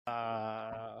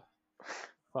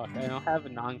Fuck, I don't have a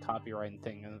non-copyright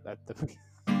thing at the.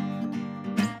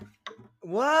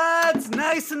 What's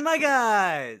nice in my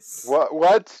guys?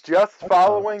 What's just What the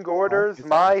following fuck orders, is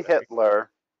my happening? Hitler?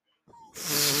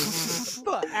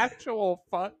 The actual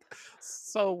fuck.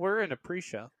 So we're in a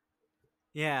pre-show.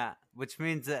 Yeah, which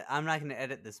means that I'm not going to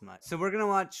edit this much. So we're gonna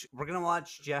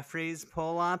watch Jeffrey's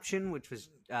poll option, which was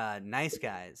Nice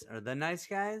Guys or The Nice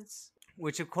Guys,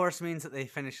 which of course means that they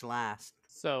finished last.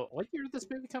 So what year did this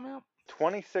movie come out?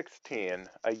 2016,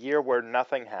 a year where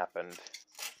nothing happened.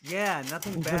 Yeah,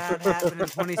 nothing bad happened in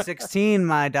 2016,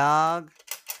 my dog.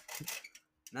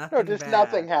 Nothing No, just bad.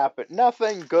 nothing happened.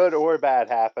 Nothing good or bad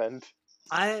happened.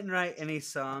 I didn't write any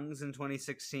songs in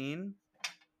 2016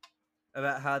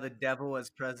 about how the devil was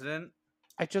president.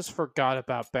 I just forgot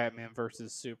about Batman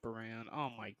versus Superman. Oh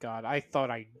my god, I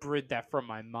thought I rid that from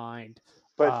my mind.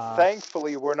 But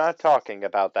thankfully, we're not talking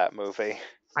about that movie.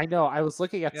 I know. I was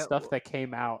looking at Yeah, stuff that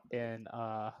came out in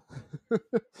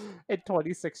in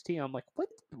 2016. I'm like,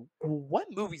 what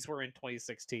movies were in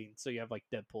 2016? So you have like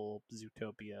Deadpool,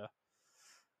 Zootopia.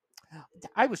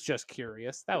 I was just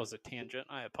curious. That was a tangent.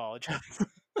 I apologize.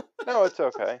 No, it's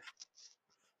okay.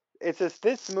 It's just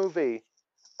this movie.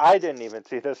 I didn't even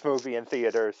see this movie in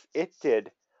theaters. It did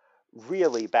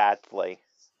really badly.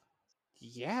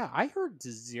 Yeah, I heard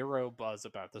zero buzz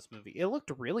about this movie. It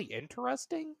looked really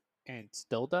interesting and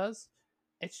still does.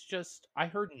 It's just I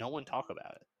heard no one talk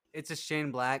about it. it's a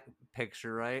Shane Black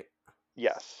picture, right?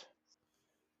 Yes.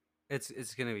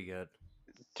 It's gonna be good.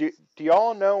 Do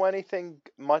y'all know anything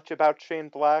much about Shane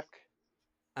Black?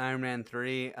 Iron Man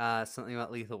 3, something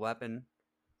about Lethal Weapon.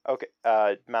 Okay,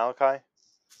 Malachi?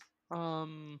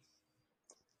 Um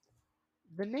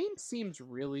the name seems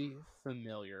really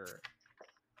familiar.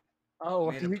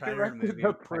 Oh, Made a he Predator directed movie The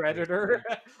with Quite Predator.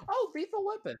 Recently. Oh, Lethal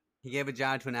Weapon. He gave a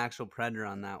job to an actual Predator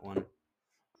on that one.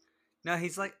 No,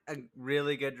 he's like a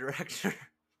really good director.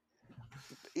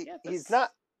 Yeah, He's this- not.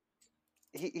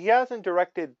 He hasn't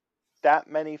directed that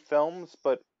many films,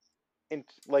 but in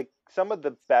like some of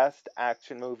the best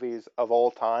action movies of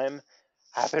all time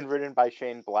have been written by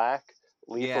Shane Black.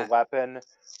 Lethal Yeah. Weapon,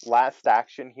 Last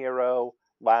Action Hero,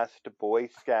 Last Boy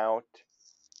Scout.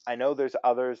 I know there's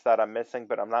others that I'm missing,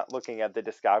 but I'm not looking at the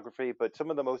discography. But some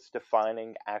of the most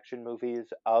defining action movies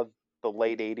of the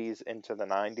late 80s into the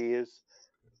 90s,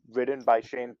 written by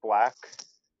Shane Black.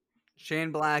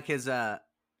 Shane Black is I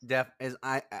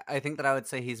think that I would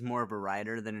say he's more of a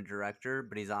writer than a director,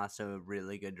 but he's also a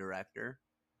really good director.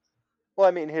 Well,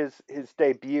 I mean, his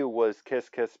debut was Kiss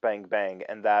Kiss Bang Bang,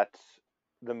 and that's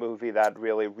the movie that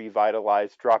really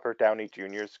revitalized Robert Downey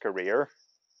Jr.'s career.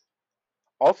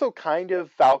 Also, kind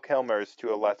of Val Kilmer's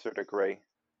to a lesser degree.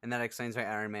 And that explains why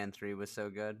Iron Man 3 was so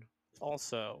good.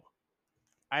 Also,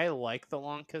 I like The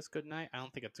Long Kiss Goodnight. I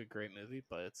don't think it's a great movie,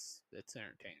 but it's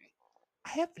entertaining. I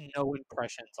have no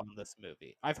impressions on this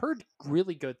movie. I've heard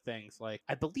really good things. Like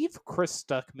I believe Chris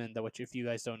Stuckman, which if you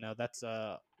guys don't know, that's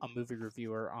a movie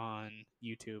reviewer on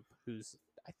YouTube who's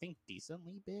I think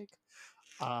decently big.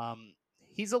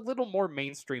 He's a little more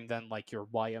mainstream than like your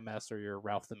YMS or your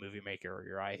Ralph the Movie Maker or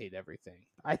your I Hate Everything.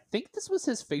 I think this was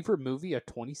his favorite movie of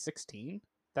 2016.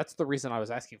 That's the reason I was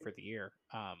asking for the year.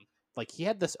 Like he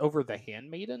had this over The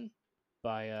Handmaiden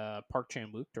by Park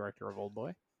Chan Wook, director of Old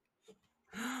Boy.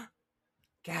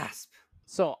 Gasp.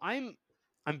 So I'm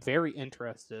very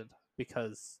interested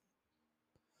because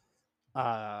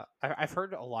I've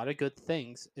heard a lot of good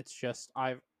things. It's just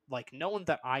I've like no one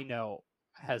that I know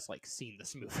has like seen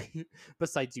this movie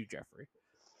besides you, Jeffrey.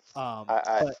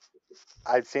 But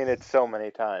I've seen it so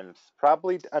many times,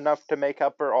 probably enough to make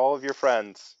up for all of your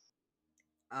friends.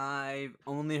 I've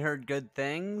only heard good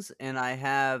things, and I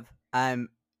have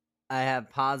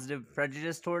positive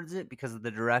prejudice towards it because of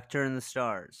the director and the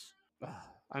stars.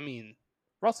 I mean,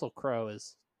 Russell Crowe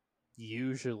is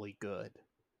usually good.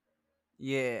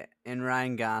 Yeah, and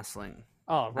Ryan Gosling.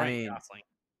 Oh, Ryan Gosling.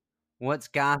 What's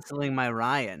Gosling my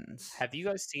Ryans? Have you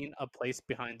guys seen A Place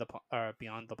Beyond the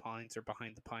Pines or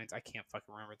Behind the Pines? I can't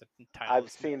fucking remember the title. I've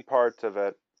seen parts of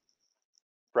it.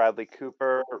 Bradley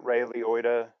Cooper, Ray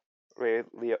Liotta. Ray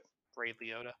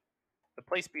Liotta. The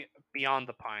Place Beyond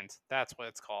the Pines. That's what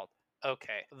it's called.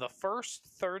 Okay. The first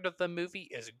third of the movie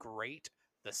is great.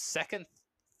 The second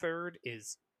third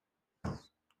is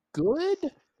good,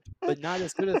 but not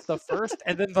as good as the first.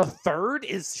 And then the third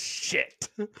is shit.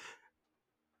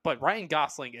 But Ryan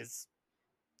Gosling is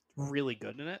really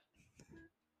good in it.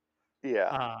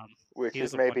 Yeah. Which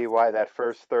is maybe why that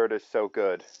first third is so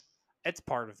good. It's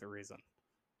part of the reason.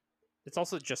 It's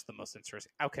also just the most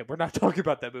interesting. Okay, we're not talking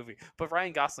about that movie, but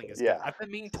Ryan Gosling is good. I've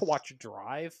been meaning to watch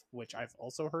Drive, which I've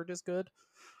also heard is good.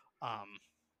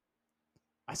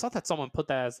 I saw that someone put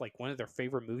that as like one of their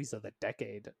favorite movies of the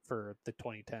decade for the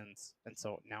 2010s, and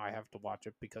so now I have to watch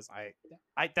it because I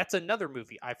that's another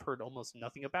movie I've heard almost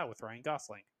nothing about with Ryan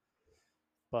Gosling,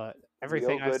 but Real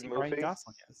everything I've good seen Ryan movie.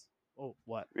 Gosling is. Oh,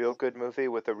 what? Real good movie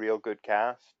with a real good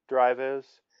cast. Drive is.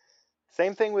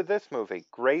 Same thing with this movie.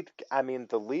 Great. I mean,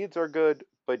 the leads are good,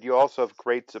 but you also have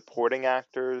great supporting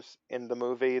actors in the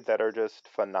movie that are just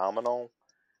phenomenal.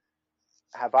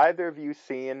 Have either of you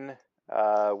seen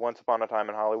Once Upon a Time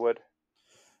in Hollywood?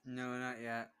 No, not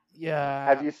yet.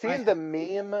 Have Yeah, you seen the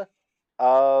meme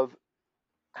of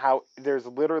how there's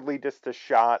literally just a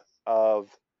shot of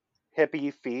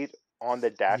hippie feet on the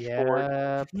dashboard?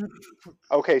 yeah,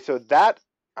 Okay, so that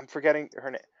I'm forgetting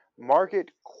her name. Margaret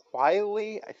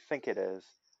Quiley, I think it is.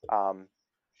 Um,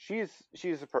 she's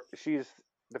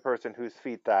the person whose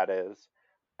feet that is,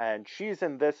 and she's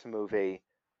in this movie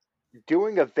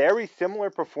doing a very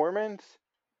similar performance,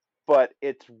 but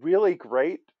it's really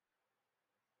great.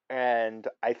 And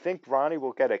I think Ronnie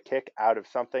will get a kick out of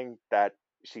something that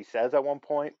she says at one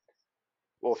point.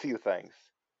 Well, a few things,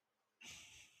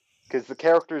 because the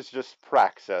character's just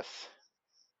praxis.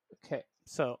 Okay,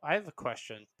 so I have a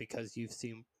question because you've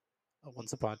seen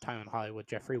Once Upon a Time in Hollywood,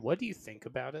 Jeffrey. What do you think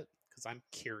about it? Because I'm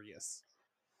curious.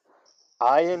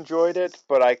 I enjoyed it,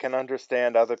 but I can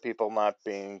understand other people not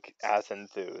being as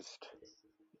enthused.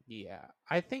 Yeah,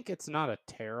 I think it's not a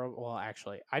terrible. Well,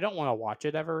 actually, I don't want to watch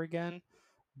it ever again,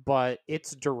 but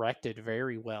it's directed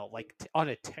very well. Like on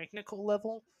a technical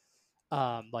level,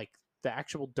 like the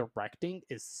actual directing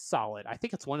is solid. I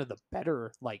think it's one of the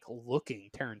better like looking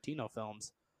Tarantino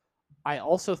films. I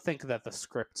also think that the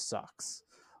script sucks,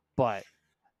 but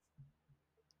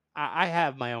I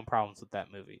have my own problems with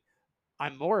that movie.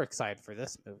 I'm more excited for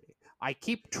this movie. I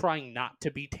keep trying not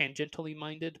to be tangentially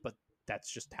minded, but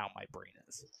that's just how my brain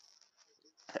is.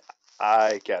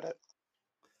 I get it.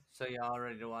 So y'all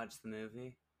ready to watch the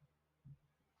movie?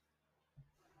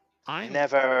 I'm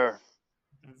Never.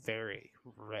 very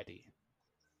ready.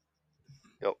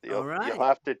 All You'll right.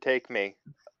 have to take me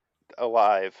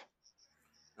alive.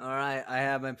 All right, I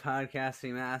have my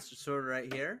podcasting master sword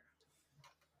right here.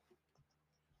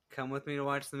 Come with me to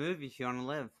watch the movie if you want to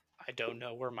live. I don't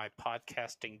know where my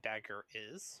podcasting dagger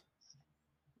is.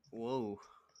 Whoa.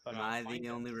 But Am I'll I find the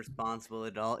it. only responsible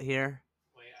adult here?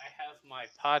 Wait, I have my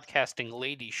podcasting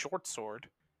lady short sword.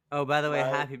 Oh, by the way, My-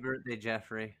 happy birthday,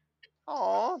 Jeffrey.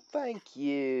 Aw, thank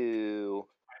you.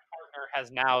 My partner has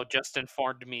now just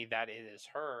informed me that it is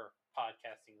her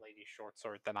podcasting lady short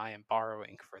sword that I am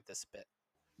borrowing for this bit.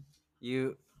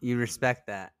 You respect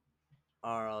that,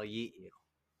 or I'll yeet you.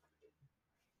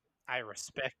 I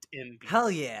respect MB.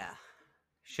 Hell yeah.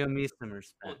 Show me some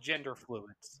respect. Well, gender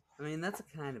fluids. I mean, that's a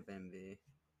kind of envy,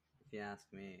 if you ask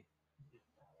me.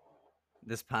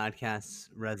 This podcast's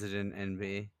resident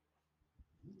envy.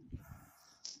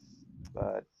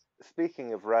 But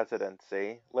speaking of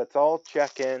residency, let's all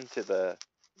check into the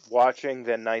Watching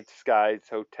the Night Skies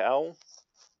Hotel.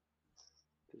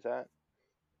 Is that?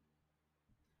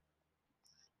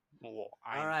 Well,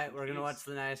 All right, we're gonna watch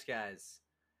The Nice Guys.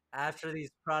 After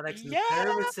these products and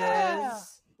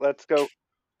services, Let's go.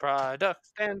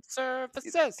 Products and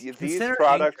services. These Consider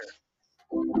products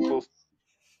will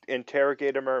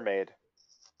interrogate a mermaid.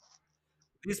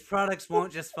 these products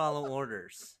won't just follow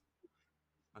orders,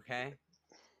 okay?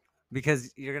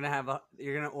 Because you're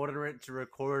gonna order it to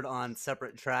record on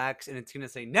separate tracks, and it's gonna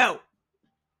say no.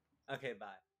 Okay, bye.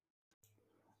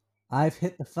 I've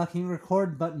hit the fucking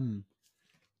record button.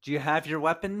 Do you have your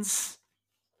weapons?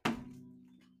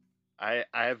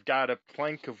 I've got a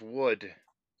plank of wood.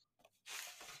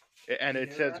 And You it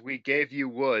hear says, that? "We gave you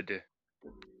wood."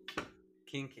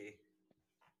 Kinky.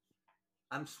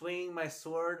 I'm swinging my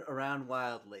sword around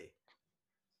wildly.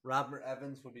 Robert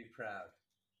Evans would be proud.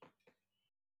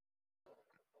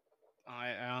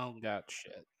 I don't got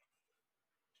shit.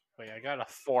 Wait, I got a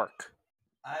fork.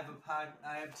 I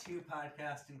have two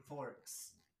podcasting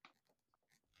forks.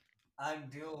 I'm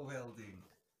dual wielding.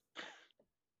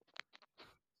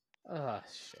 Oh,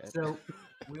 shit. So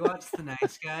we watched The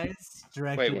Nice Guys,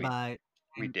 directed Wait, by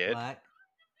we Hank did? Black.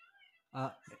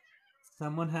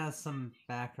 Someone has some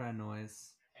background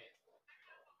noise.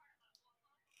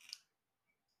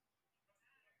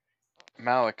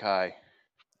 Malachi,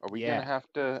 are we Yeah. gonna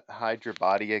have to hide your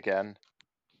body again?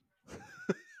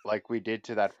 Like we did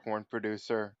to that porn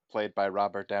producer played by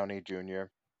Robert Downey Jr.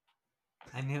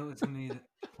 I knew it was gonna be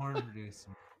the porn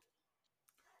producer.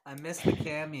 I missed the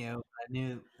cameo. I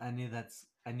knew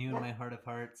in my heart of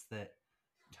hearts that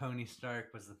Tony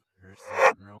Stark was the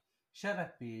person. Shut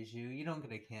up, Bijou. You don't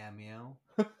get a cameo.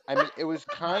 I mean, it was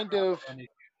kind of.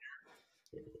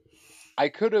 I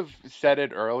could have said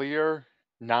it earlier,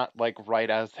 Not like right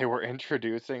as they were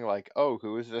introducing, like, oh,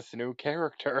 who is this new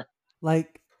character?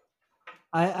 Like,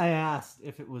 I asked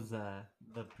if it was the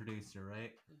producer,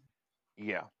 right?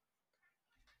 Yeah,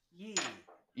 Yeah.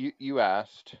 you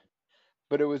asked,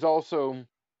 but it was also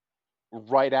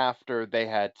right after they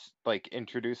had like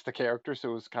introduced the character,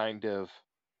 so it was kind of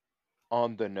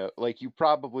on the note. Like you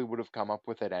probably would have come up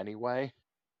with it anyway,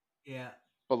 Yeah.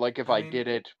 but like if I I mean, did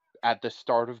it at the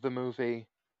start of the movie,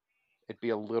 it'd be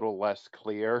a little less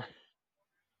clear.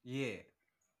 yeah.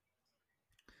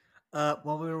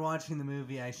 While we were watching the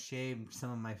movie, I shaved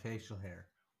some of my facial hair.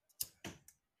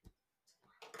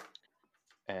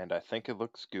 And I think it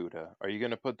looks good. Are you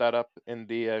gonna put that up in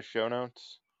the show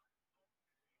notes?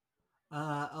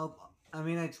 I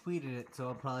mean, I tweeted it, so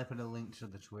I'll probably put a link to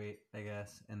the tweet, I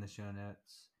guess, in the show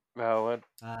notes. Valid.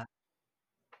 Uh,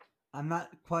 I'm not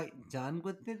quite done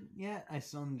with it yet. I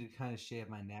still need to kind of shave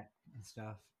my neck and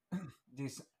stuff.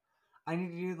 I need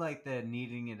to do like the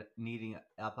kneading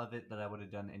up of it that I would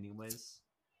have done anyways.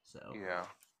 So Yeah,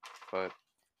 but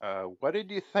what did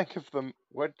you think of the?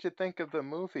 What did you think of the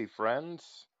movie,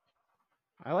 friends?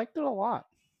 I liked it a lot.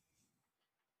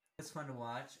 it's fun to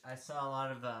watch. I saw a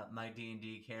lot of my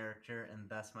D&D character and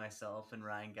thus myself and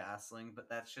Ryan Gosling, but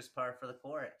that's just par for the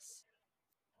course.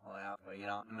 Well, you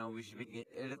don't know we should be.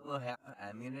 It will happen.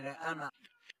 I mean, I'm not.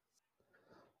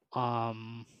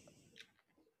 Um,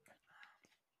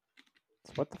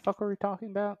 so what the fuck were we talking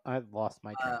about? I lost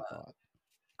my train of thought.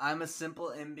 I'm a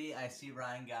simple MB. I see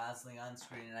Ryan Gosling on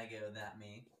screen and I go, that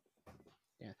me.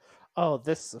 Yeah. Oh,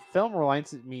 this film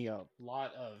reminds me a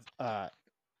lot of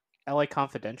LA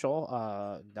Confidential,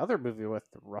 another movie with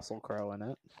Russell Crowe in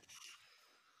it.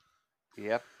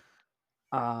 Yep.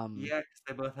 Yeah, because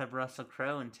they both have Russell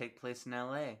Crowe and take place in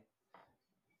LA.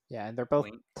 Yeah, and they're both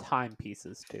Wink.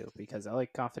 timepieces too, because LA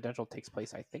Confidential takes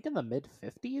place, I think, in the mid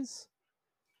 50s.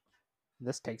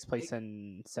 This takes place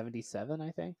in 77,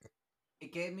 I think.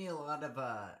 It gave me a lot of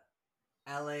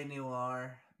LA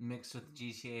Noir mixed with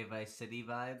GTA Vice City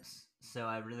vibes. So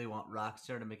I really want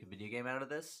Rockstar to make a video game out of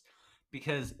this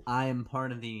because I am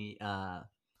part of the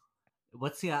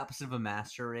what's the opposite of a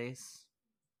master race?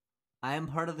 I am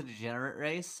part of the degenerate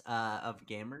race of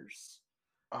gamers.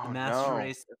 The Oh master no,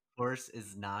 race, of course,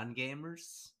 is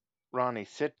non-gamers. Ronnie,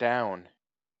 sit down.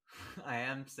 I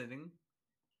am sitting.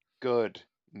 Good.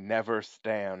 Never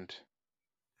stand.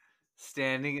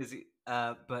 Standing is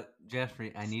but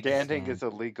Jeffrey, I need Standing to is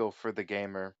stand. illegal for the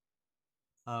gamer.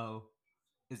 Oh.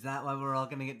 Is that why we're all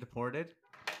gonna get deported?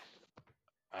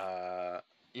 Uh,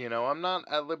 I'm not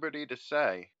at liberty to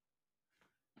say.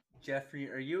 Jeffrey,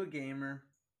 are you a gamer?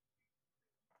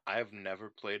 I have never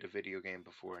played a video game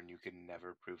before, and you can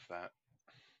never prove that.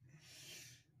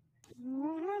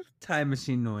 Time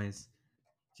machine noise.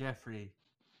 Jeffrey,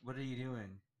 what are you doing?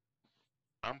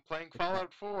 I'm playing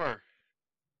Fallout 4.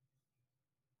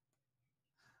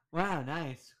 Wow,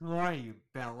 nice. Who are you,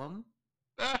 Bellum?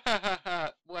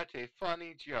 What a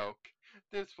funny joke.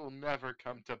 This will never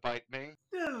come to bite me.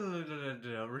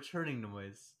 Returning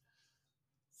noise.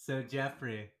 So,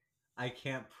 Jeffrey, I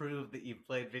can't prove that you've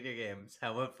played video games.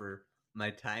 However, my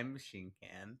time machine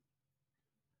can.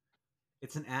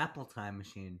 It's an Apple time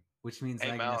machine, which means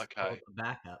Hey, I can just pull Malachi. up the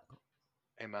backup.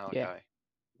 Hey, Malachi. Yeah.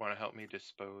 Want to help me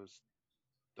dispose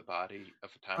the body of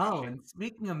a time Oh, machine? and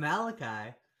speaking of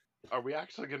Malachi, Are we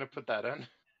actually going to put that in?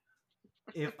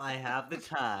 if I have the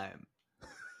time.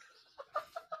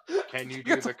 Can you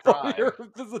do the crime?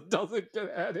 Because it doesn't get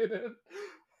added in.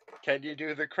 Can you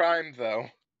do the crime, though?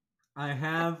 I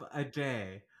have a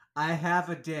day. I have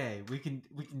a day. We can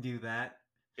do that.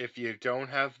 If you don't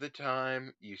have the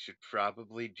time, you should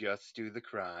probably just do the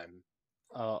crime.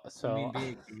 So You mean be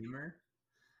a gamer?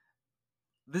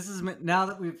 This is now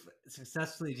that we've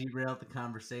successfully derailed the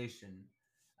conversation.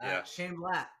 Yeah. Shane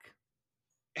Black.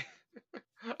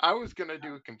 I was going to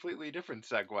do a completely different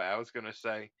segue. I was going to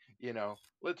say,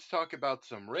 let's talk about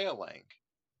some railing.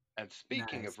 And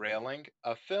speaking Nice. of railing,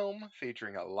 a film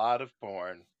featuring a lot of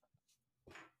porn.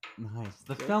 Nice.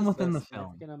 The there's film within a the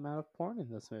film. significant amount of porn in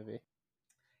this movie.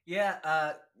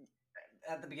 Yeah,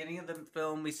 at the beginning of the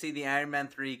film, we see the Iron Man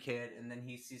 3 kid, and then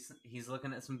he's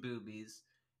looking at some boobies,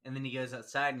 and then he goes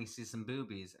outside and he sees some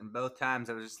boobies, and both times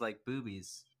I was just like,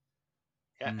 boobies.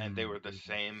 Yeah, and they were the boobies.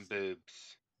 same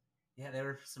boobs. Yeah, there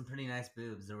were some pretty nice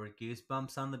boobs. There were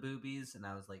goosebumps on the boobies, and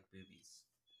I was like, boobies.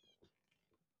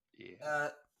 Yeah.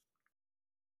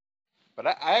 But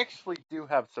I actually do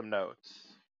have some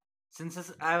notes.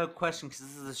 I have a question, because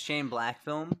this is a Shane Black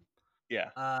film. Yeah.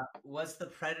 Was the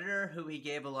Predator who he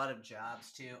gave a lot of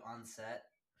jobs to on set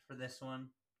for this one?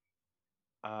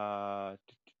 I'm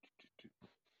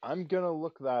gonna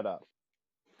look that up.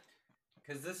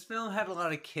 Because this film had a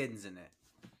lot of kids in it.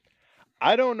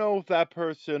 I don't know if that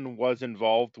person was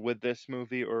involved with this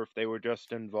movie or if they were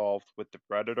just involved with the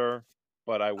Predator,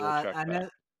 but I will check that.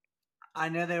 I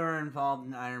know they were involved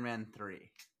in Iron Man 3.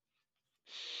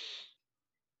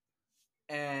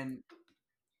 And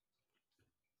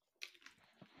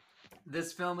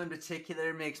this film in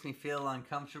particular makes me feel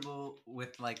uncomfortable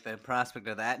with like the prospect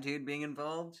of that dude being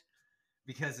involved,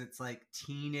 because it's like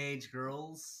teenage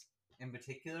girls in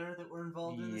particular that were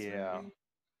involved in this movie.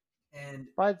 And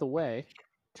By the way,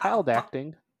 child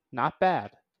acting, not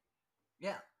bad.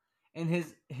 yeah. And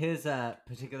his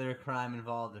particular crime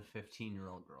involved a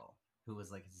 15-year-old girl who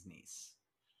was like his niece.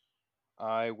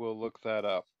 I will look that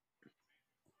up.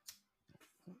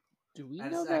 Do we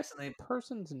know that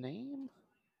person's name?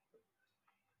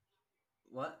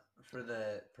 What? For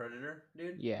the Predator,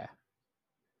 dude? Yeah.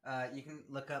 You can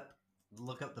look up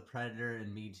the Predator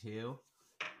and Me Too,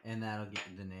 and that'll get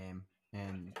you the name.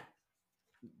 And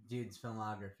dude's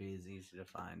filmography is easy to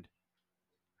find.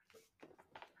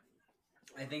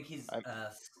 I think he's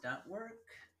stunt work.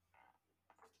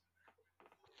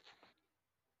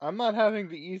 I'm not having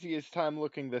the easiest time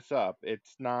looking this up.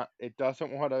 It's not. It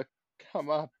doesn't want to come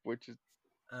up, which is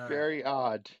very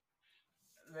odd.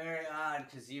 Very odd,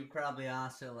 because you've probably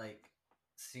also like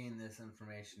seen this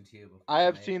information too before. I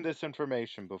have seen this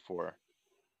information before.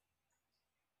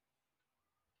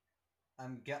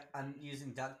 I'm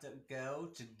using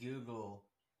DuckDuckGo to Google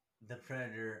the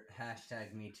Predator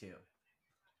 #MeToo.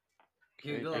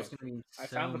 Google is going to be so I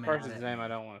found the person's name. I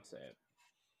don't want to say it.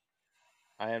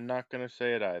 I am not going to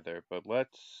say it either, but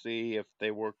let's see if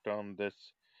they worked on this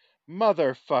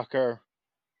motherfucker.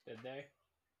 Did they?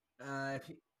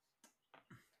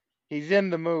 He's in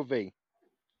the movie.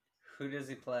 Who does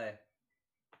he play?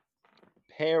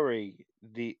 Perry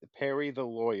the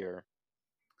lawyer.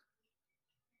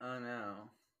 Oh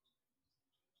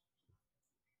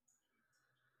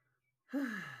no.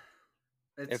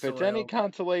 If it's any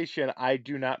consolation, I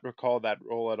do not recall that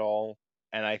role at all.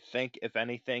 And I think, if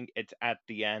anything, it's at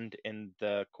the end in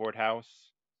the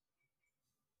courthouse.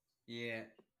 Yeah.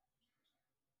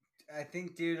 I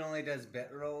think dude only does bit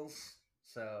roles,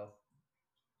 so...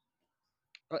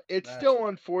 It's still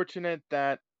unfortunate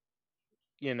that,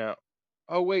 you know...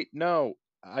 Oh, wait, no.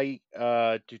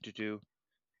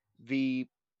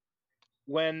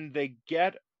 When they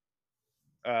get...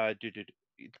 The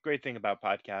great thing about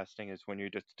podcasting is when you're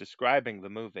just describing the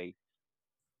movie...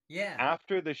 Yeah.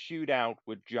 After the shootout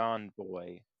with John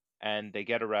Boy, and they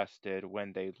get arrested,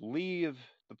 when they leave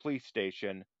the police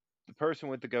station, the person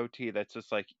with the goatee that's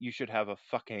just like, you should have a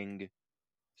fucking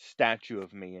statue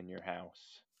of me in your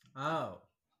house. Oh.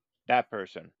 That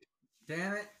person.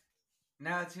 Damn it.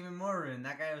 Now it's even more ruined.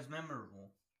 That guy was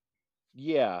memorable.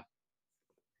 Yeah.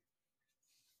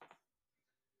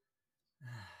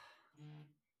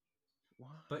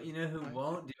 But you know who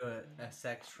won't do a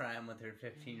sex crime with her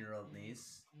 15-year-old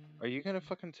niece? Are you gonna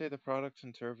fucking say the products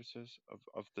and services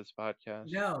of this podcast?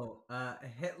 No,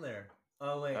 Hitler.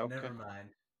 Oh wait, Okay. never mind.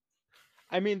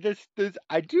 I mean, this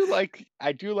I do like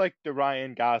the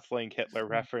Ryan Gosling Hitler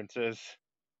references.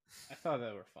 I thought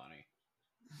they were funny.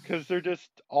 Because they're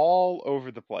just all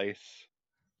over the place.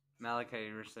 Malachi,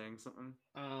 you were saying something?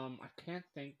 I can't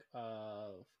think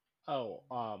of...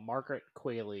 Margaret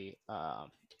Qualley,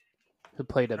 who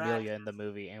played Amelia in the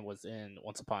movie and was in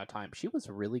Once Upon a Time. She was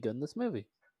really good in this movie.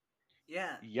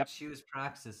 Yeah. Yep. She was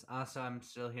Praxis. Also, I'm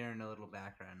still hearing a little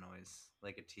background noise,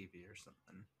 like a TV or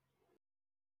something.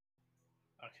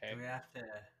 Okay.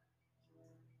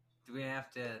 Do we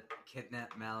have to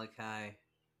kidnap Malachi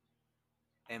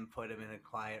and put him in a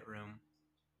quiet room?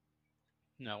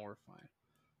 No, we're fine.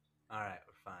 All right,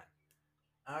 we're fine.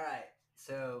 All right,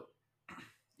 so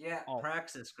yeah,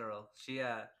 Praxis girl. She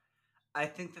I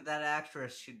think that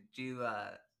actress should do.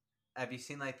 Have you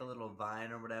seen like the little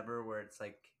Vine or whatever, where it's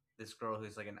like this girl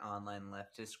who's like an online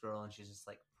leftist girl, and she's just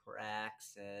like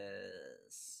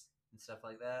Praxis and stuff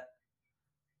like that?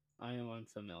 I am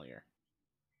unfamiliar.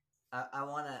 I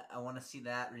wanna see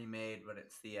that remade, but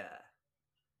it's the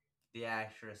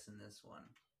actress in this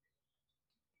one,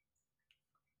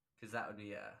 because that would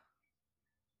be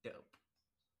dope.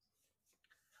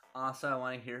 Also, I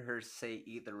want to hear her say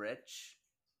 "Eat the Rich."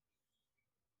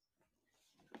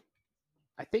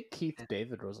 I think Keith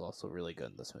David was also really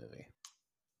good in this movie.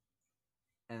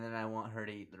 And then I want her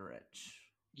to eat the rich.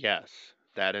 Yes,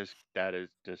 that is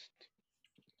just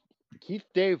Keith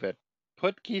David.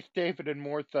 Put Keith David in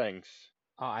more things.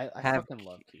 Oh, I fucking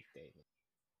love Keith David.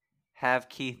 Have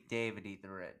Keith David eat the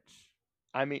rich.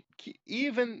 I mean,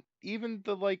 even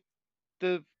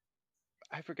the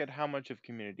I forget how much of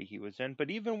Community he was in,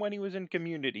 but even when he was in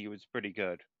Community, he was pretty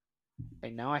good.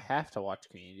 And now I have to watch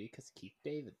Community because Keith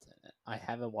David's in it. I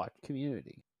haven't watched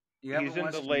Community. You He's haven't in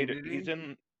watched the later. Community? He's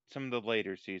in some of the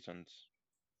later seasons.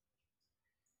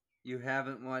 You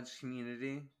haven't watched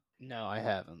Community? No, I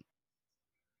haven't.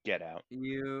 Get out.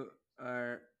 You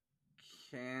are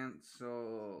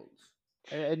canceled.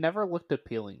 It never looked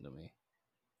appealing to me.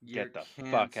 You're Get the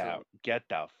canceled. fuck out. Get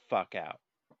the fuck out.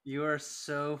 You are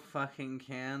so fucking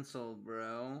canceled,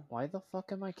 bro. Why the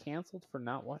fuck am I canceled for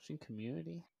not watching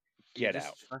Community? Get You out.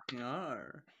 just fucking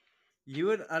are. You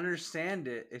would understand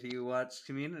it if you watched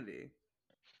Community.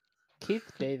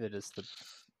 Keith David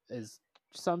is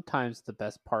sometimes the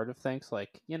best part of things.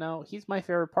 Like, you know, he's my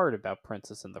favorite part about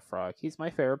Princess and the Frog. He's my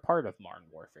favorite part of Modern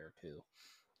Warfare 2.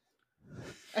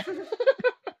 I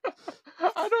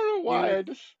don't know why. I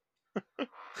just.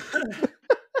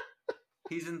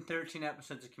 He's in 13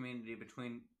 episodes of Community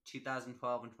between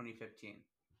 2012 and 2015.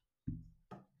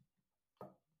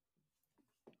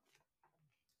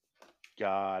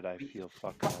 God, I feel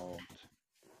fucking old.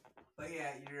 But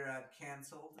yeah, you're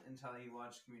canceled until you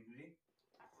watch Community.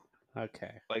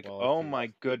 Okay. Like, well, oh if you- my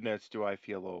goodness, do I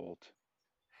feel old?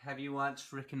 Have you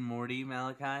watched Rick and Morty,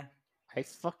 Malachi? I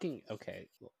fucking okay.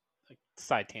 Like,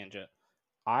 side tangent.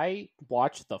 I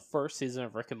watched the first season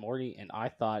of Rick and Morty, and I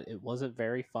thought it wasn't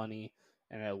very funny,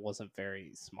 and it wasn't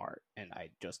very smart, and I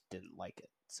just didn't like it.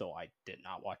 So I did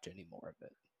not watch any more of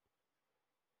it.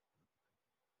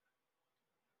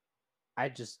 I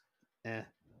just, it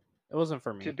wasn't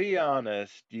for me. To be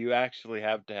honest, you actually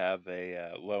have to have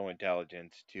a low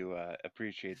intelligence to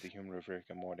appreciate the humor of Rick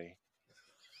and Morty.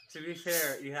 To be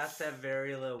fair, you have to have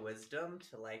very low wisdom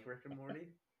to like Rick and Morty.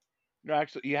 No,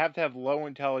 actually, you have to have low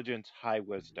intelligence, high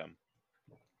wisdom.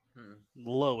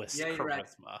 Lowest Yeah, you're right.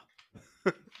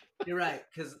 charisma. You're right,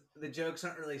 because the jokes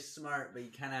aren't really smart, but you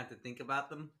kind of have to think about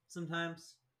them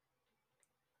sometimes.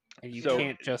 And you So,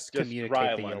 can't just just communicate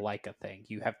that you Rylan. like a thing.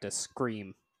 You have to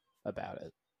scream about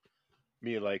it.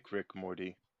 Me like Rick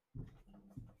Morty.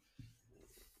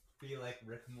 Be like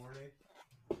Rick Morty.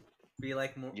 Be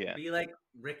like Yeah. Be like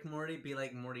Rick Morty. Be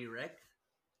like Morty Rick.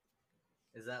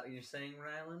 Is that what you're saying,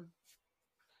 Rylan?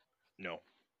 No.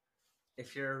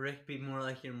 If you're a Rick, be more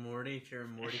like your Morty. If you're a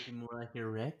Morty, be more like your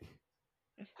Rick.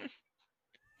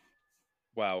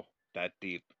 Wow, that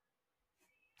deep.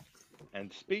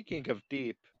 And speaking of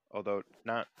deep, although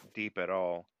not deep at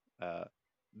all,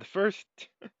 the first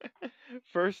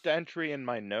first entry in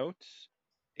my notes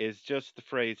is just the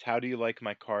phrase, "How do you like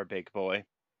my car, big boy?"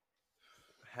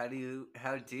 How do you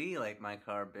like my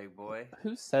car, big boy?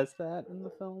 Who says that in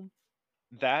the film?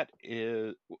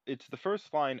 It's the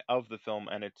first line of the film,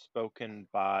 and it's spoken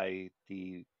by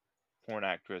the porn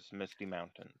actress Misty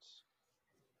Mountains.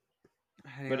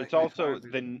 How do you But like it's my also car,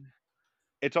 big the boy?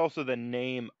 it's also the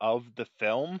name of the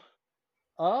film.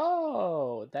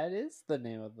 Oh, that is the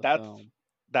name of the That's film.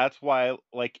 that's why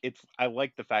I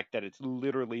like the fact that it's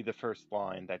literally the first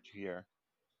line that you hear.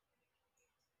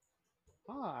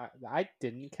 Oh, I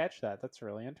didn't catch that. That's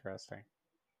really interesting.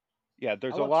 Yeah,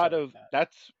 there's I a love lot shit like of that.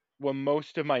 that's what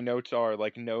most of my notes are,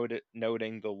 like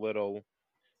noting the little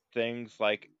things,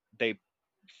 like they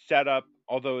set up,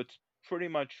 although it's pretty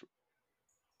much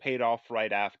paid off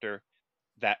right after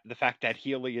that, the fact that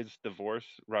Healy is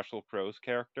divorced, Russell Crowe's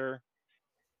character,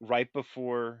 right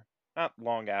before, not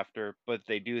long after, but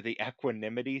they do the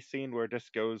equanimity scene where it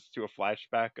just goes to a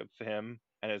flashback of him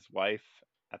and his wife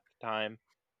at the time.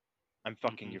 I'm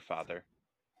fucking Mhm. your father.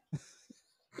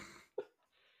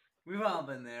 We've all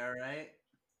been there, right?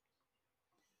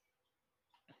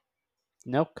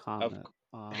 No comment.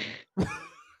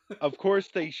 Of course,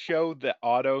 they show the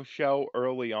auto show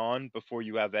early on before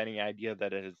you have any idea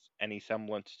that it has any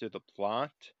semblance to the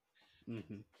plot.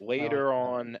 Mhm. Later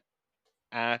on,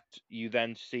 you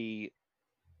then see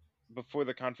before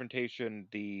the confrontation,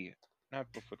 not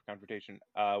before the confrontation,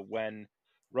 when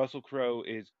Russell Crowe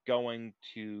is going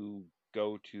to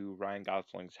go to Ryan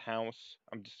Gosling's house.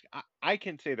 I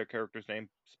can say their characters' names,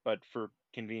 but for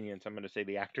convenience, I'm going to say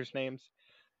the actors' names.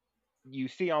 You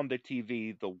see on the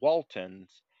TV the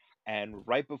Waltons, and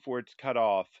right before it's cut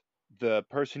off, the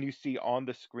person you see on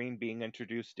the screen being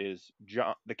introduced is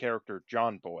the character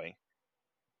John Boy.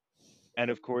 And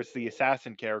of course, the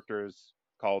assassin character is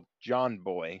called John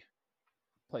Boy.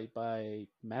 Played by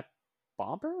Matt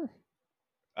Bomber?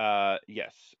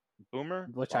 Yes. Boomer?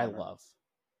 Which I Bomber. love.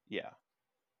 Yeah.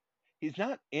 He's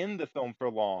not in the film for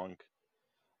long.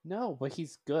 No, but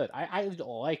he's good. I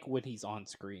like when he's on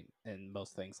screen in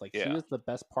most things. Like he Yeah. was the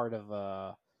best part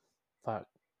of fuck.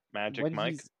 Magic When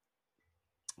Mike?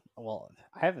 well,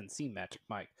 I haven't seen Magic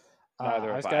Mike.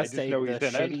 Neither I was have I. gonna I just say know the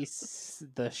he's in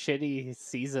it. the shitty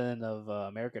season of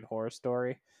American Horror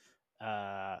Story.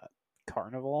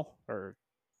 Carnival or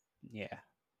yeah.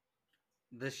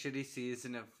 The shitty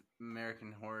season of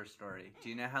American Horror Story. Do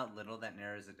you know how little that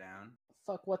narrows it down?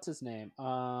 Fuck, what's his name?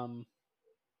 Oh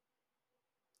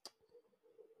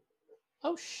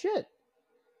shit.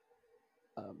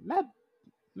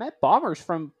 Matt Bomer's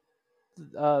from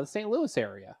St. Louis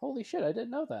area. Holy shit, I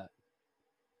didn't know that.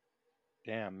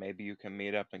 Damn, maybe you can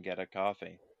meet up and get a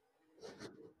coffee.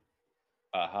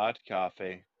 A hot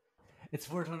coffee. It's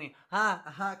 420. Ha!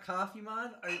 A hot coffee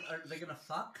mod? Are they gonna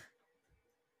fuck?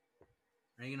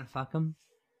 Are you gonna fuck them?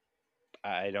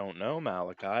 I don't know,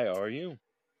 Malachi, are you?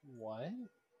 What?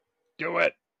 Do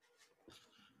it!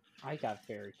 I got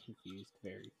very confused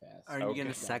very fast. Are you Okay.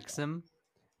 gonna sex him?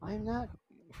 I'm not.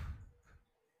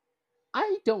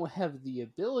 I don't have the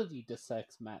ability to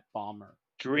sex Matt Bomber.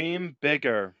 Dream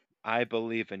bigger. I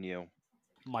believe in you.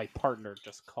 My partner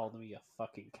just called me a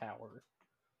fucking coward.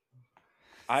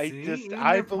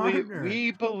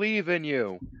 We believe in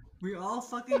you. We all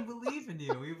fucking believe in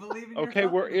you. We believe in Okay,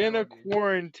 we're in a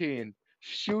quarantine.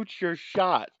 Shoot your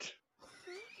shot.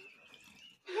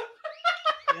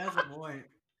 He has a point.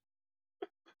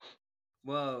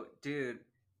 Whoa, dude.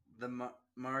 The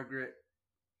Margaret...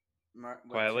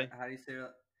 Quiley? How do you say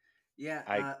her?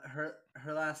 Yeah,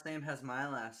 her last name has my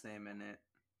last name in it.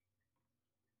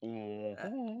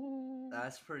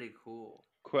 That's pretty cool.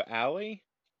 Quiley?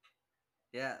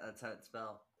 Yeah, that's how it's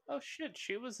spelled. Oh shit,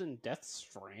 she was in Death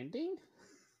Stranding?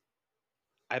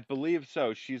 I believe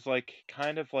so. She's like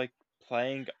kind of like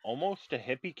playing almost a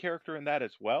hippie character in that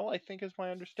as well, I think is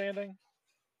my understanding.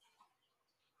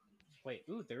 Wait,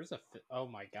 ooh, there's a... oh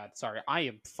my god, sorry. I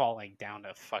am falling down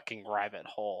a fucking rabbit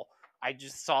hole. I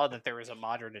just saw that there was a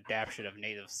modern adaptation of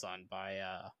Native Son by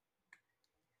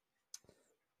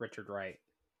Richard Wright.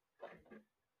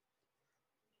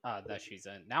 That she's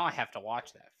in. Now I have to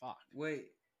watch that. Fuck. Wait.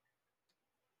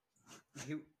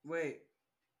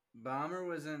 Bomber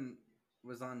was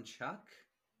on Chuck?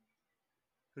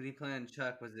 Who did he play on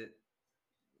Chuck? Was it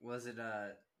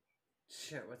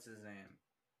shit, what's his name?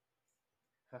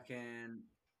 Fucking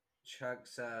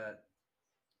Chuck's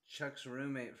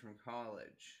roommate from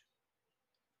college.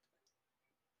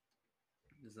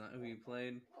 Is that who you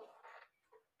played?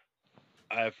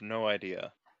 I have no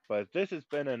idea. But this has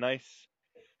been a nice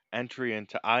entry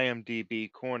into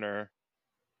IMDb Corner.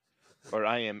 Or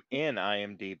I am in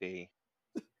IMDb.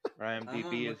 Or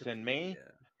IMDb is in me.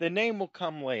 The name will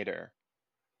come later.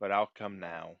 But I'll come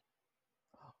now.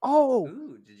 Oh!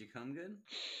 Ooh, did you come good?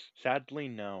 Sadly,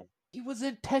 no. He was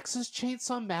in Texas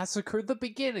Chainsaw Massacre: The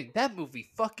Beginning. That movie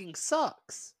fucking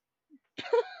sucks.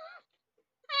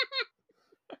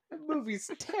 That movie's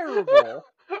terrible.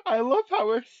 I love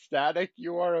how ecstatic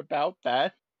you are about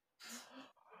that.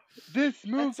 This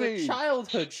movie That's a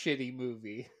childhood shitty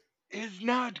movie. is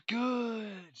not good.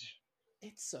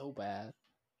 It's so bad.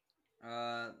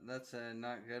 That's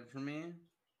not good for me.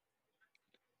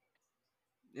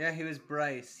 Yeah, he was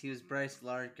Bryce. He was Bryce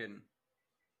Larkin.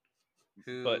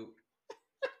 Who? But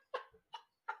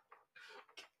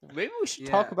maybe we should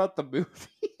talk about the movie.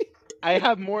 I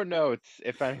have more notes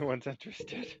if anyone's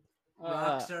interested.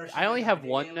 I only have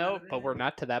one note, but we're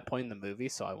not to that point in the movie,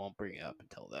 so I won't bring it up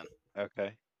until then.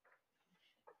 Okay.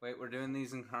 Wait, we're doing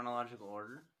these in chronological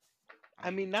order?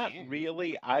 I mean, not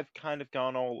really. I've kind of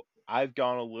gone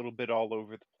a little bit all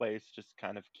over the place, just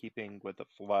kind of keeping with the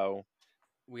flow.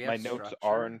 My notes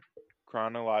are in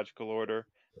chronological order.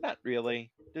 Not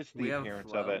really. Just the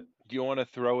appearance of it. Do you want to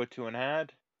throw it to an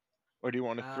ad? Or do you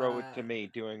want to throw it to me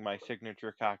doing my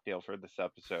signature cocktail for this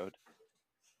episode?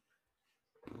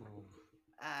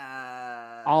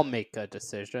 I'll make a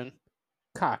decision.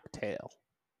 Cocktail.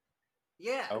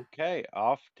 Yeah. Okay,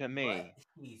 off to me.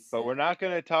 But we're not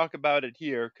going to talk about it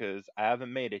here because I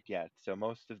haven't made it yet. So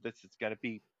most of this is going to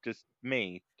be just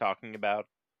me talking about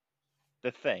the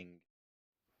thing.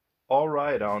 All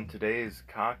right, on today's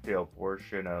cocktail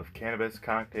portion of Cannabis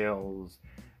Cocktails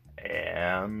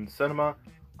and Cinema,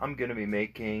 I'm going to be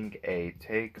making a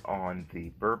take on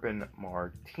the Bourbon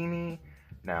Martini.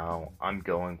 Now, I'm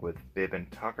going with Bibb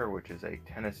 & Tucker, which is a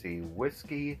Tennessee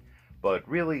whiskey, but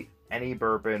really any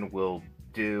bourbon will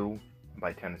do.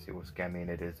 By Tennessee whiskey, I mean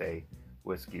it is a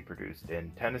whiskey produced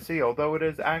in Tennessee, although it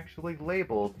is actually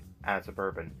labeled as a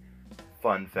bourbon.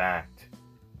 Fun fact.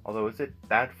 Although, is it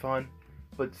that fun?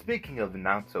 But speaking of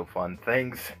not so fun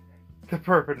things, the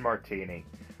Bourbon Martini.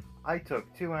 I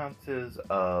took 2 ounces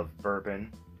of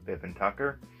bourbon, Bibb &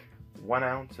 Tucker, 1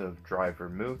 ounce of dry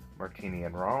vermouth, Martini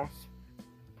and Ross,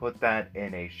 put that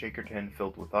in a shaker tin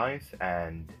filled with ice,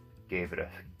 and gave it a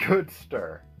good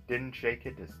stir. Didn't shake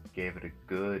it, just gave it a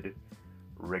good,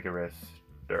 rigorous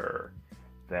stir.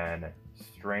 Then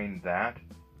strained that,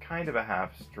 kind of a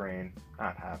half strain,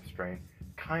 not half strain,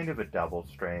 kind of a double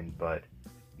strain, but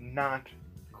not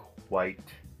quite.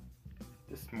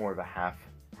 Just more of a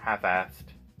half-assed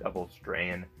double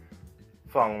strain.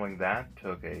 Following that,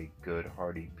 took a good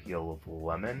hearty peel of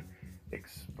lemon,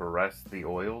 expressed the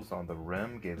oils on the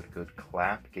rim, gave it a good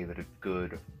clap, gave it a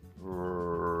good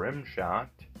rim shot,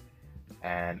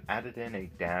 and added in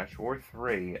a dash or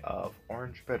 3 of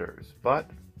orange bitters. But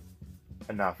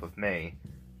enough of me.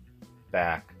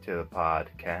 Back to the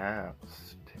podcast.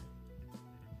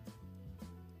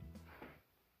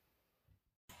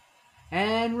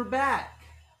 And we're back.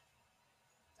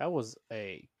 That was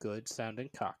a good sounding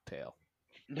cocktail.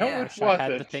 No, Yeah. it Wish I had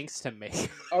the wasn't. things to make.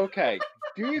 Okay.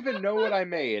 Do you even know what I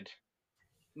made?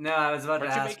 No, I was about to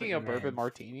Aren't you ask. making a bourbon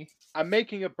martini? I'm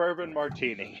making a bourbon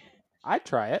martini. I'd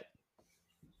try it.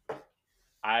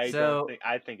 I So- don't think.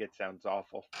 I think it sounds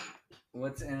awful.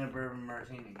 What's in a bourbon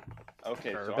martini?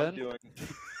 Okay, so Bourbon?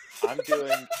 I'm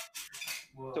doing.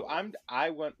 Whoa. So I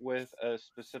went with a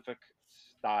specific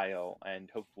style, and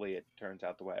hopefully it turns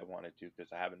out the way I wanted to,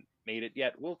 because I haven't made it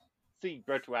yet. We'll see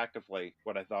retroactively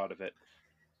what I thought of it.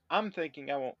 I'm thinking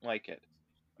I won't like it.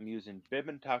 I'm using Bibb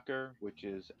and Tucker, which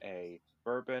is a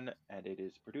bourbon, and it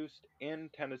is produced in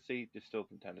Tennessee,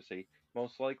 distilled in Tennessee.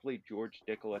 Most likely George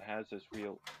Dickel. It has this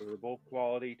real herbal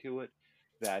quality to it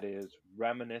that is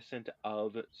reminiscent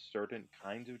of certain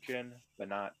kinds of gin, but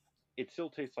not. It still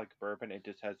tastes like bourbon. It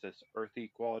just has this earthy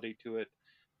quality to it.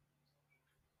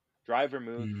 Dry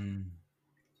vermouth.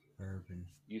 Bourbon.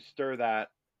 You stir that.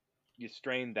 You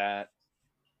strain that,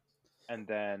 and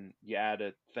then you add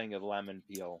a thing of lemon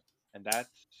peel, and that's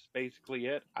basically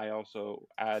it. I also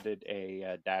added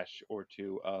a dash or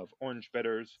 2 of orange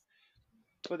bitters,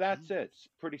 but that's it. It's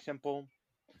pretty simple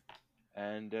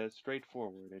and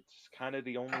straightforward. It's kind of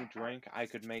the only drink I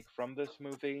could make from this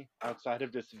movie outside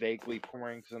of just vaguely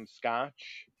pouring some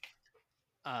scotch.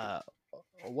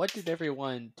 What did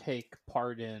everyone take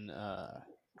part in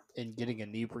getting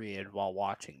inebriated while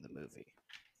watching the movie?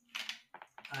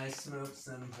 I smoked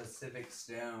some Pacific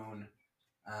Stone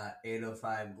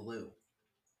 805 glue,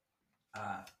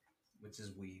 which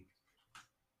is weed.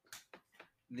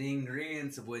 The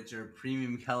ingredients of which are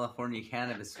premium California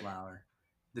cannabis flower.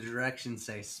 The directions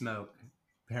say smoke,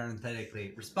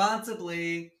 parenthetically,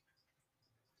 responsibly.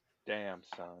 Damn,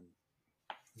 son.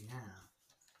 Yeah.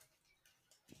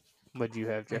 What'd you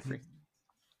have, Jeffrey?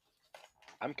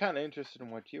 I'm kind of interested in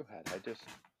what you had. I just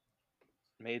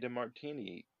made a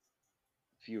martini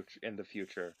in the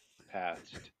future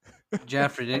past.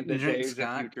 Jeffrey, In didn't the you drink days of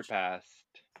scotch? future past.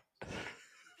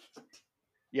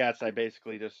 Yes, I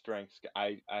basically just drank.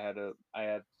 I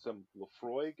had some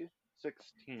Lafroig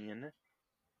 16,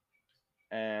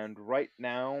 and right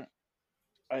now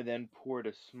I then poured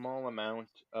a small amount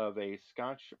of a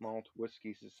Scotch Malt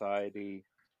Whiskey Society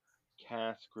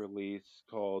cask release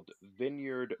called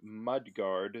Vineyard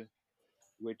Mudguard,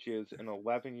 which is an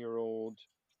 11-year-old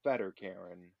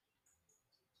Fettercairn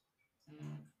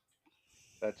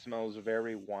that smells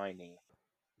very winey.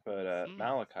 But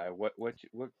Malachi, what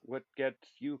gets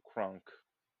you crunk?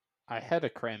 I had a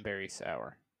cranberry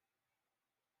sour.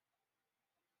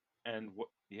 And what?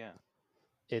 Yeah.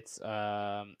 It's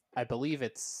I believe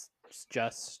it's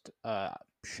just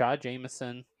Shaw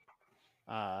Jameson,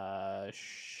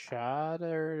 shot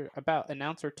or about an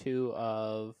ounce or 2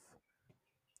 of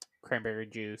cranberry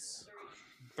juice,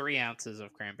 3 ounces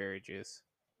of cranberry juice.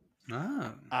 Oh.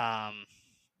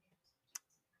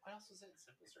 What else was it?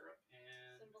 Simple syrup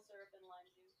and lime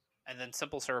juice. And then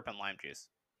simple syrup and lime juice.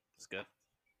 It's good.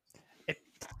 It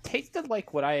tasted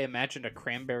like what I imagined a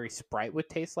cranberry Sprite would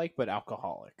taste like, but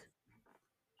alcoholic.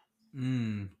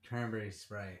 Cranberry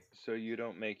Sprite. So you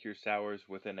don't make your sours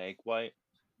with an egg white?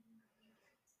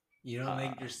 You don't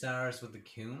make your sours with the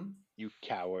cum? You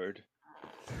coward.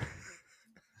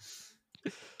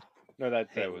 No, that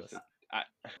Hey, was listen.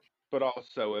 but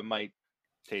also it might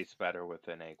taste better with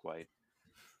an egg white.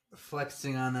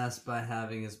 Flexing on us by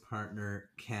having his partner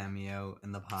cameo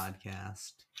in the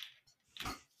podcast.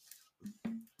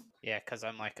 Yeah, because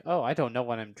I'm like, oh, I don't know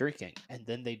what I'm drinking. And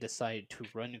then they decide to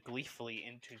run gleefully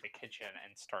into the kitchen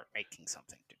and start making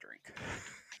something to drink.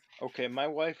 Okay, my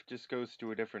wife just goes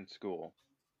to a different school.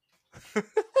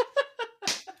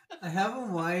 I have a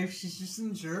wife. She's just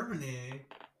in Germany.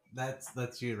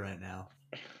 That's you right now.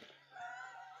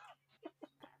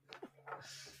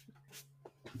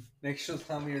 Next, she'll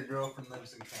tell me your girlfriend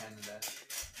lives in Canada.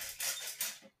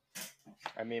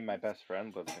 I mean, my best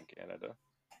friend lives in Canada.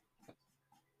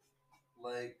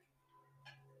 Like,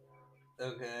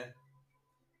 okay.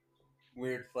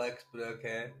 Weird flex, but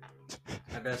okay.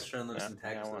 My best friend lives in Now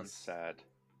I'm Texas. sad.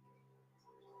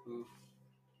 Oof.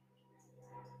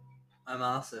 I'm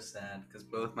also sad because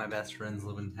both my best friends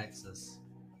live in Texas.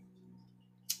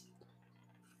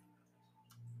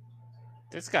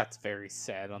 This got very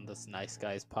sad on this Nice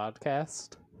Guys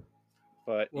podcast.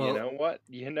 But you Well- know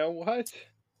what?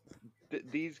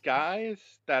 These guys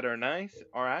that are nice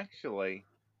are actually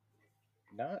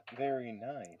not very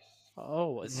nice.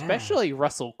 Oh, Yeah. especially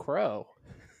Russell Crowe.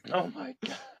 Oh my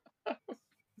god.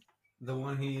 The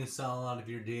one who you saw a lot of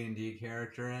your D&D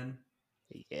character in.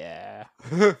 Yeah.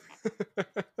 I'm-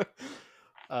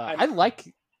 I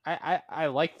like I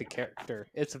like the character.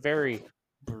 It's very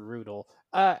brutal.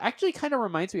 Actually kind of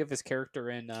reminds me of his character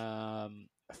in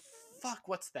fuck,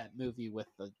 what's that movie with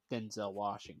the Denzel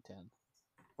Washington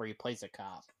where he plays a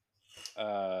cop?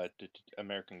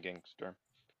 American Gangster.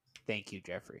 Thank you,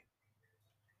 Jeffrey.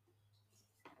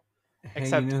 Hey,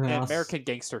 Except you know who in else? American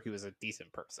Gangster he was a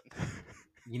decent person.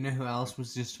 You know who else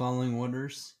was just following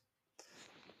orders?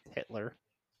 Hitler.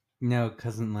 No,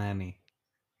 Cousin Lanny.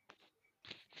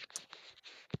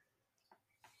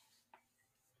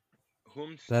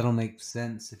 That'll make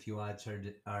sense if you watch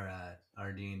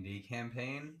our D&D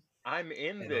campaign. I'm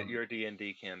in It'll- your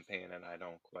D&D campaign and I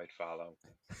don't quite follow.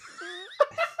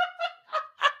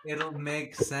 It'll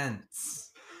make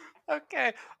sense.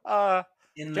 Okay.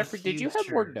 In the Jeffrey, did you have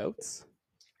more future. notes?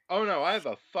 Oh no, I have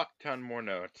a fuck ton more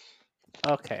notes.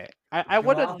 Okay. I Go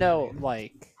want to off, know, dude.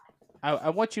 like, I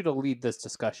want you to lead this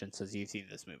discussion since you've seen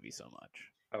this movie so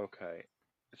much. Okay.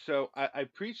 So I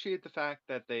appreciate the fact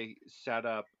that they set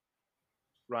up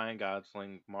Ryan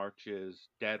Gosling March's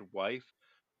dead wife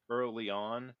early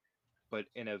on, but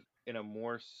in a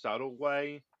more subtle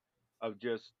way of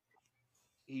just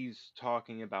he's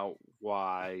talking about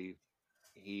why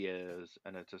he is,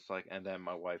 and it's just like, and then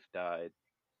my wife died.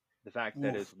 The fact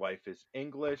that Oof. his wife is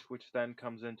English, which then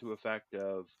comes into effect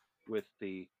of with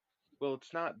the, well,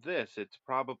 it's not this, it's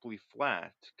probably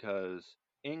flat because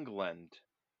England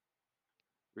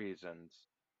reasons,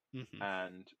 Mm-hmm.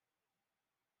 and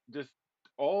just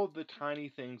all the tiny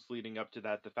things leading up to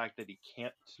that, the fact that he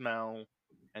can't smell,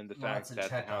 and the Lots fact of that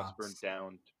the house Chekhovs. burned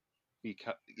down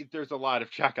because there's a lot of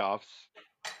Chekhovs.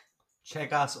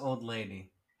 Chekhov's old lady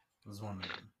was one of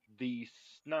them. The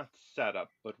not setup,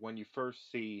 but when you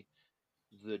first see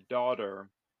the daughter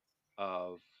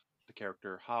of the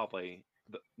character Holly,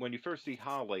 when you first see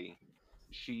Holly,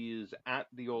 she's at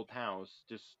the old house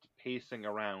just pacing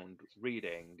around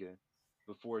reading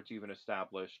before it's even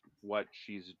established what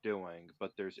she's doing,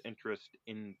 but there's interest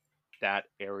in that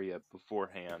area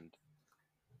beforehand.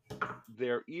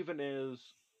 There even is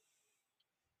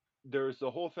there's the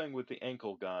whole thing with the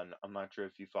ankle gun. I'm not sure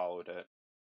if you followed it.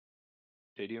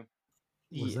 Did you?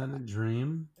 Was Yeah. that a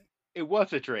dream? It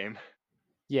was a dream.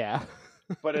 Yeah.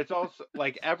 But it's also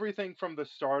like everything from the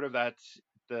start of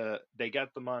they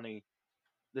get the money.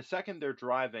 The second they're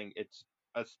driving,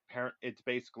 it's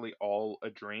basically all a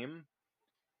dream,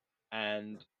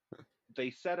 and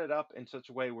they set it up in such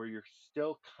a way where you're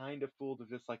still kind of fooled of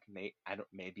this, like,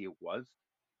 maybe it was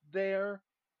there.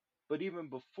 But even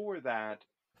before that,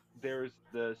 there's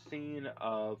the scene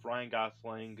of Ryan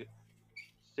Gosling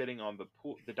sitting on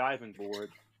the diving board,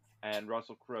 and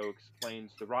Russell Crowe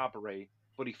explains the robbery,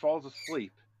 but he falls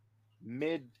asleep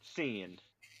mid scene,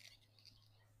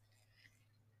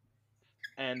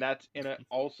 and that's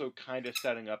also kind of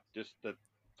setting up just the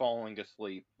falling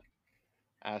asleep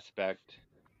aspect.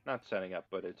 Not setting up,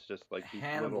 but it's just like these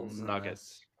Hannibal's little in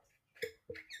nuggets.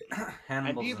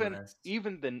 Hannibal's And in this.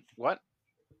 even the what?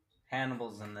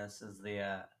 Hannibal's in this is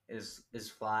the is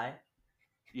Fly.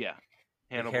 Yeah,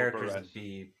 The Hannibal character's Buress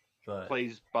B, but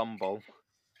plays Bumble.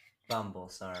 Bumble.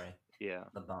 Sorry, Yeah,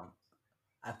 the bump.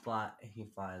 He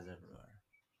flies everywhere.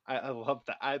 I love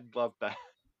that. I love that.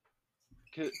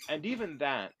 And even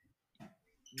that,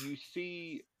 you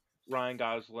see Ryan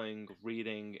Gosling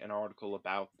reading an article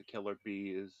about the killer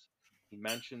bees. He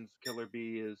mentions killer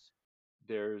bees.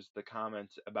 There's the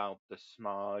comments about the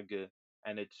smog,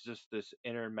 and it's just this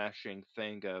intermeshing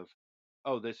thing of,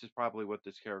 oh, this is probably what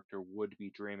this character would be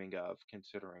dreaming of,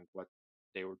 considering what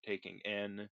they were taking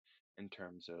in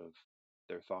terms of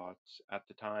their thoughts at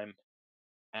the time.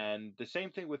 And the same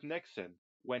thing with Nixon.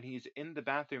 When he's in the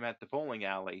bathroom at the bowling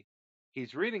alley,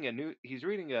 he's reading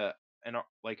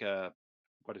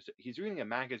what is it? He's reading a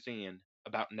magazine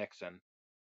about Nixon,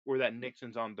 or that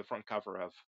Nixon's on the front cover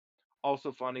of.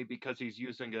 Also funny because he's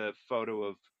using a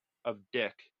photo of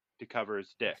Dick to cover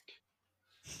his dick.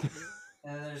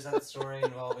 And then there's that story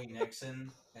involving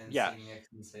Nixon and Yes. seeing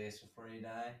Nixon's face before he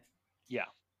died. Yeah.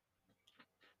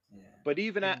 Yeah. But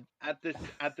even at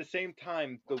the same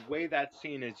time, the way that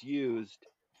scene is used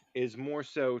is more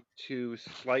so to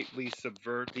slightly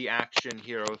subvert the action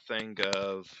hero thing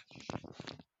of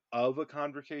of a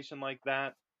conversation like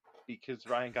that because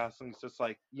Ryan Gosling's just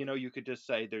like, you could just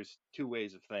say there's two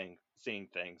ways of seeing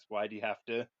things. Why do you have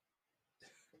to?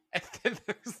 And then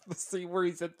there's the scene where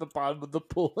he's at the bottom of the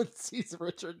pool and sees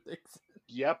Richard Nixon.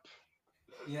 Yep.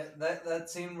 Yeah, that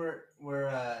scene where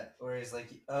he's like,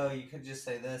 oh, you could just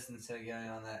say this instead of going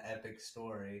on that epic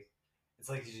story. It's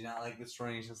like, did you not like the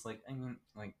story? And he's just like, I mean,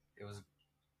 like, it was.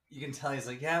 You can tell he's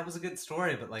like, yeah, it was a good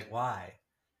story, but like, why?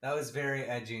 That was very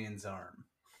edgy in Zarm.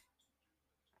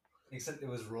 Except it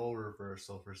was role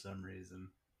reversal for some reason.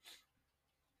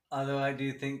 Although I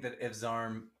do think that if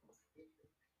Zarm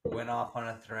went off on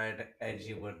a thread,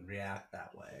 Edgy would react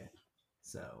that way.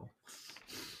 So.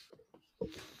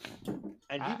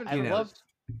 And even I love.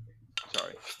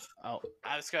 Sorry. Oh,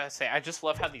 I was gonna say, I just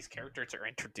love how these characters are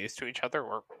introduced to each other.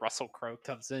 Where Russell Crowe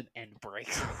comes in and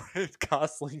breaks Ryan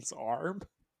Gosling's arm.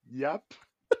 Yep.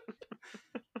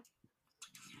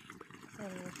 I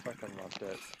fucking loved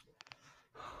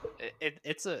it.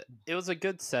 It was a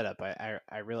good setup.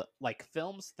 I really like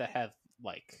films that have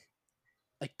like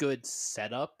a good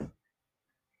setup.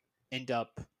 End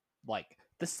up like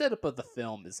the setup of the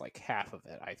film is like half of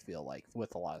it. I feel like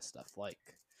with a lot of stuff like.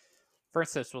 For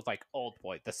instance, with like Old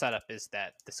Boy, the setup is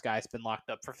that this guy's been locked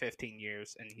up for 15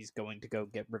 years and he's going to go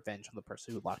get revenge on the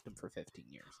person who locked him for 15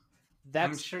 years.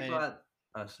 I'm sure glad.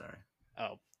 Oh, sorry.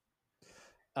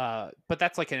 But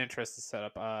that's like an interesting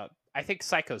setup. I think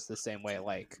Psycho's the same way.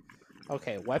 Like,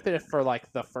 okay, Weapon for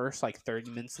like the first like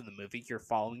 30 minutes of the movie, you're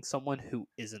following someone who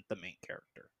isn't the main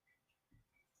character.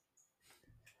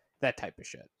 That type of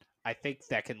shit. I think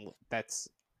that's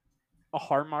a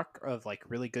hallmark of like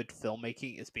really good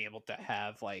filmmaking is being able to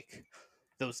have like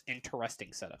those interesting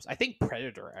setups. I think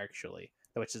Predator actually,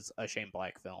 which is a Shane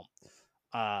Black film,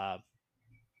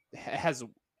 has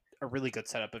a really good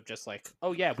setup of just like,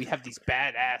 oh yeah, we have these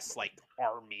badass like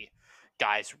army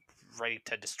guys ready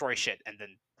to destroy shit, and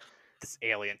then this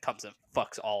alien comes and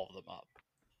fucks all of them up.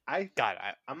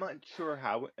 I'm not sure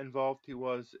how involved he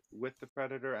was with the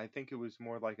Predator. I think it was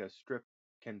more like a script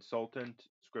consultant,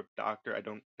 script doctor. I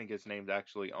don't think his name's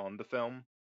actually on the film.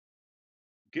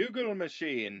 Google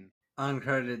machine.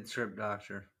 Uncredited script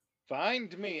doctor.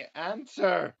 Find me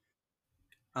answer.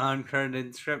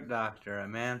 Uncredited script doctor.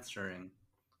 I'm answering.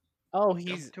 Oh,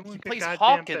 he plays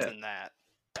Hawkins in that.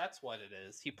 That's what it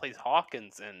is. He plays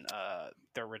Hawkins in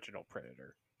the original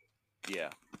Predator. Yeah.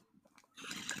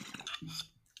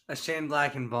 A Shane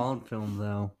Black involved film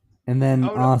though. And then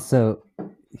also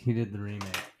he did the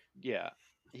remake. Yeah.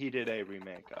 He did a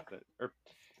remake of it.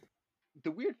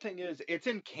 The weird thing is, it's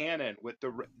in canon with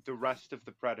the rest of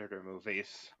the Predator movies.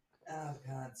 Oh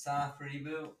god, soft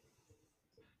reboot.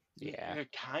 Yeah,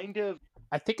 kind of.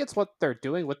 I think it's what they're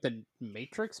doing with the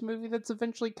Matrix movie that's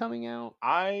eventually coming out.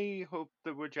 I hope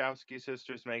the Wachowski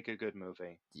sisters make a good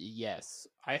movie. Yes,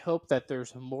 I hope that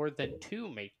there's more than 2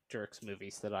 Matrix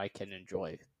movies that I can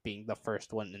enjoy, being the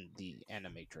first one in the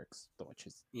Animatrix, which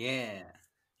is... Yeah.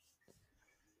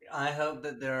 I hope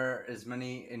that there are as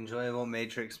many enjoyable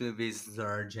Matrix movies as there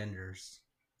are genders.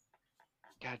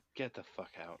 God, get the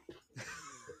fuck out.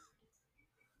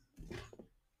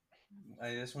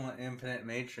 I just want infinite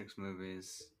Matrix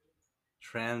movies.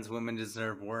 Trans women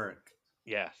deserve work.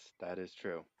 Yes, that is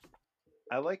true.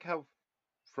 I like how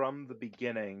from the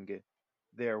beginning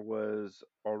there was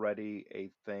already a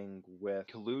thing with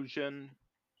collusion.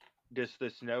 Just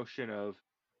this notion of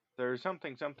there's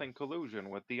something collusion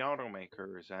with the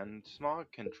automakers and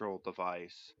smog control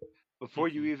device. Before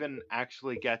you even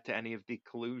actually get to any of the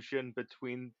collusion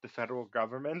between the federal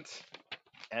government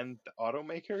and the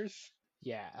automakers.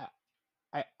 Yeah,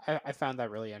 I found that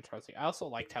really interesting. I also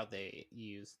liked how they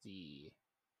used the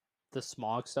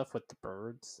smog stuff with the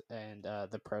birds and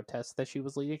the protests that she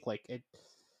was leading. Like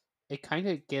it kind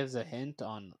of gives a hint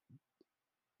on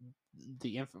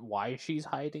why she's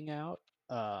hiding out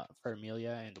for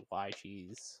Amelia and why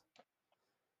she's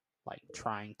like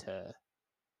trying to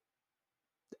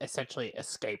essentially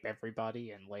escape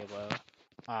everybody and lay low.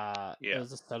 It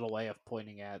was a subtle way of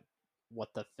pointing at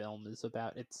what the film is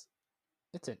about.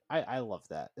 I love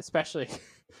that, especially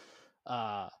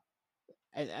and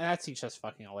that seems just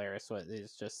fucking hilarious. So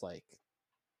it's just like,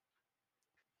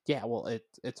 yeah, well,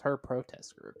 it's her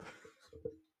protest group.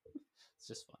 It's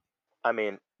just fun. I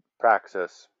mean,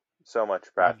 Praxis. So much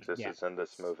Praxis is in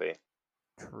this movie.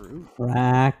 True.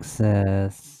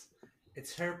 Praxis.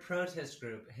 It's her protest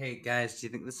group. Hey guys, do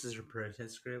you think this is her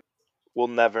protest group? We'll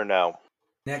never know.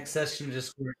 Next session of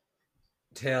Discord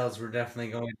Tales, we're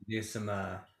definitely going to do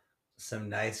some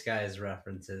Nice Guys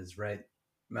references, right,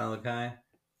 Malachi?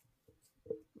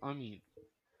 I mean,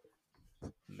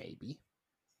 maybe.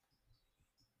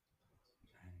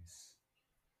 Nice.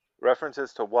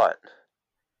 References to what?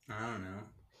 I don't know.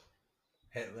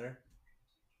 Hitler.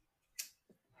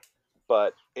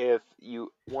 But if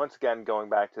you, once again, going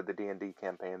back to the D&D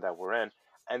campaign that we're in,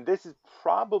 and this is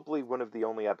probably one of the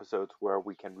only episodes where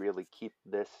we can really keep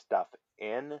this stuff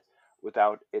in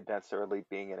without it necessarily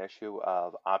being an issue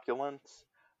of opulence,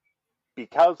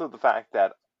 because of the fact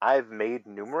that I've made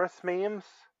numerous memes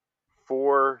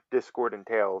for Discord and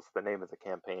Tales, the name of the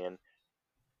campaign,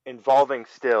 involving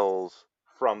stills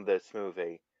from this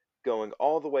movie, going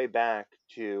all the way back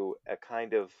to a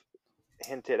kind of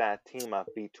hinted at team up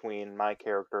between my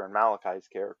character and Malachi's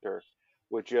character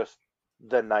with just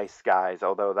the nice guys,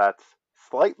 although that's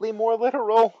slightly more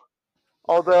literal,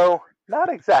 although not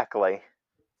exactly.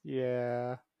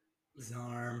 Yeah.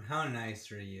 Zarm, how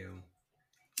nice are you?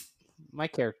 My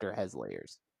character has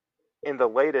layers. In the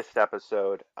latest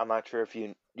episode, I'm not sure if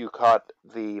you caught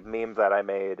the meme that I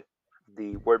made,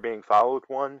 the We're Being Followed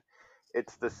one.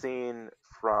 It's the scene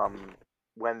from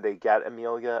when they get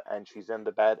Amelia and she's in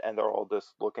the bed and they're all just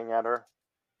looking at her.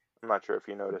 I'm not sure if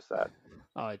you noticed that.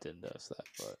 Oh, I didn't notice that,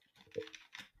 but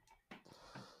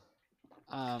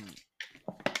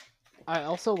I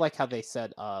also like how they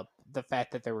said the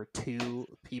fact that there were two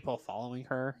people following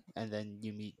her, and then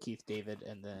you meet Keith David,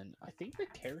 and then I think the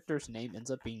character's name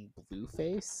ends up being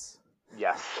Blueface.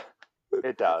 Yes,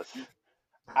 it does.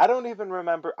 I don't even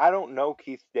remember. I don't know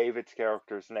Keith David's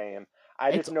character's name. I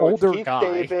just It's know it's older Keith guy.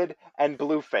 David and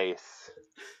Blueface.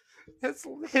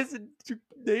 His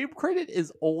name credit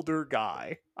is older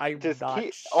guy. I'm Just not.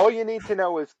 all you need to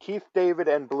know is Keith David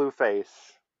and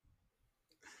Blueface.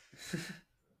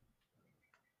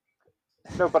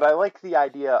 No, but I like the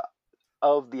idea.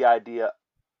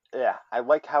 Yeah, I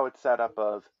like how it's set up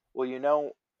of, well, you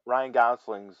know, Ryan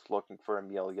Gosling's looking for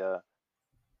Amelia,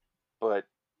 but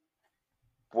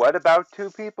what about two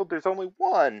people? There's only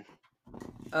one.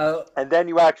 Oh, And then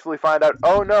you actually find out,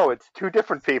 oh no, it's two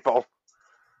different people.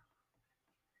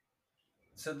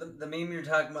 so the meme you're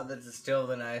talking about that's still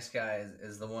the nice guys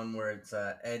is the one where it's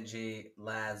Edgy,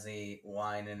 Lazzy,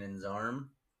 Winen, and Zarm?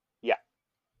 Yeah.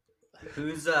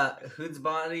 Whose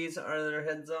bodies are their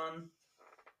heads on?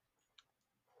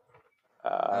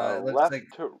 It looks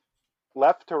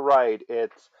Left to right,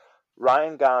 it's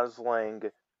Ryan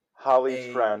Gosling, Holly's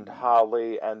Hey. friend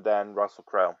Holly, and then Russell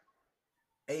Crowe.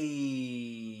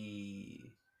 Hey.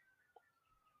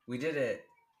 We did it.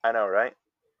 I know, right?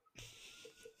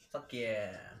 Fuck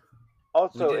yeah.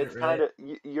 Also, We did it's it, kind of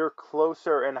you're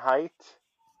closer in height.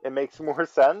 It makes more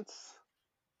sense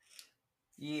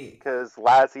Yeah. because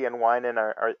Lazzy and Winen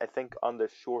are I think on the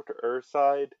shorter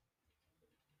side.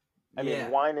 I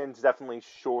mean, Winen's definitely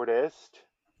shortest,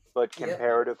 but Yep.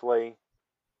 comparatively,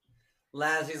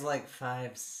 Lazzy's like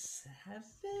 5'7".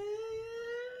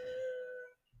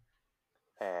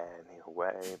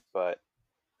 anyway. But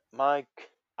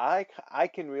Mike, I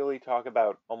can really talk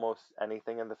about almost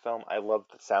anything in the film. I love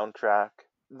the soundtrack.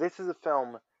 This is a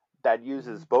film that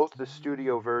uses both the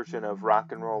studio version of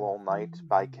Rock and Roll All Night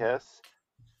by Kiss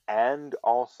and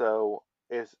also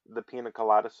is the Pina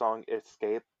Colada song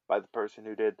Escape by the person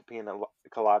who did the Pina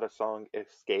Colada song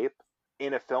Escape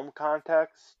in a film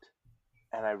context,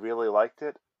 and I really liked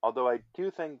it. Although I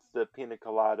do think the Pina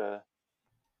Colada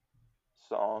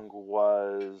song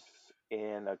was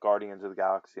in a Guardians of the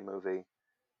Galaxy movie,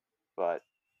 but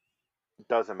it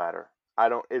doesn't matter.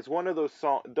 It's one of those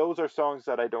songs. Those are songs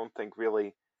that I don't think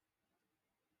really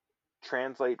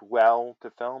translate well to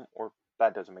film, or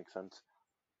that doesn't make sense.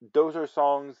 Those are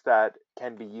songs that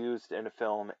can be used in a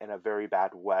film in a very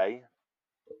bad way,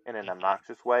 in an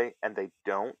obnoxious way, and they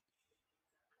don't.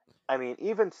 I mean,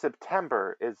 even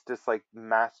September is just like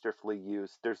masterfully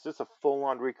used. There's just a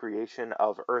full-on recreation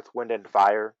of Earth, Wind, and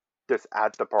Fire just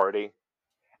at the party,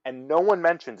 and no one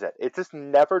mentions it. It's just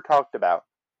never talked about.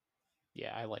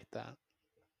 Yeah, I like that.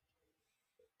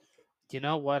 You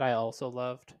know what I also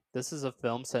loved? This is a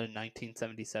film set in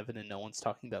 1977 and no one's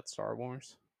talking about Star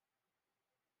Wars.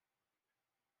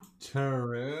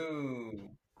 True.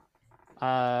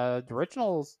 The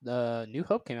original New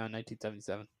Hope came out in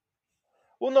 1977.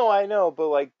 Well, no, I know, but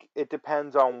like it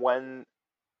depends on when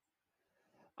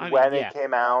it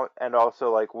came out, and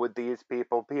also like would these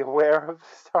people be aware of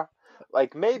Star?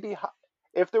 Like maybe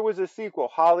if there was a sequel,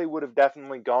 Holly would have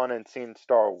definitely gone and seen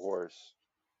Star Wars.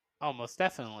 Almost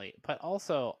definitely, but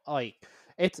also like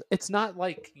it's not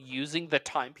like using the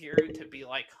time period to be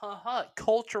like, haha,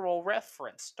 cultural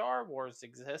reference. Star Wars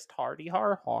exists, hardy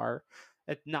har har.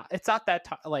 It's not that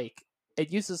like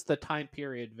it uses the time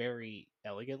period very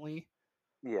elegantly.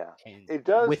 Yeah, And it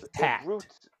does. with tact.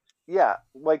 Yeah,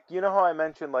 like you know how I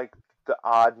mentioned like the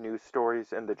odd news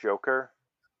stories in the Joker.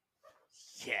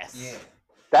 Yes. Yeah.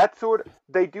 That sort of,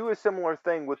 they do a similar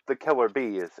thing with the killer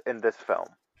bees in this film,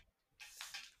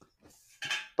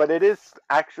 but it is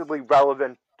actually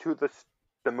relevant to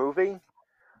the movie.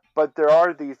 But there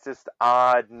are these just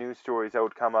odd news stories that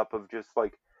would come up of just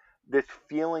like this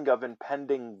feeling of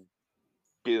impending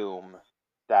doom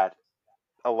that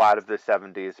a lot of the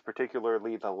 70s,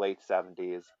 particularly the late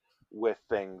 70s, with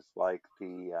things like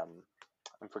the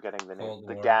I'm forgetting the name, Cold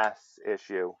the War. gas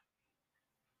issue.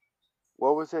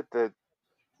 What was it? The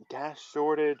gas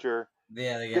shortage or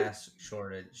Yeah, the gas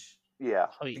shortage. yeah,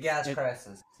 Oh, The gas and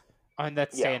crisis. on that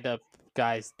Yeah. stand-up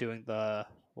guys doing the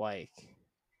like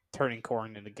turning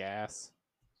corn into gas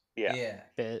yeah.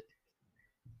 bit.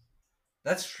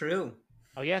 That's true.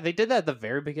 Oh yeah, they did that at the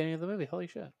very beginning of the movie. Holy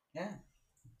shit! Yeah.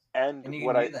 And And you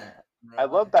what can do that. in real I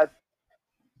love life.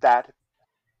 that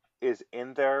is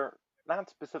in there. Not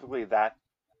specifically that,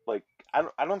 like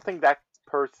I don't think that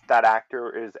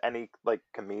actor is any like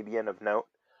comedian of note,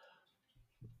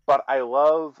 but I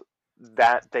love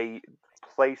that they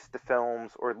place the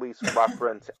films or at least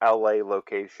reference LA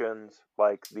locations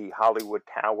like the Hollywood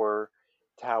Tower,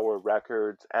 Tower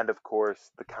Records, and of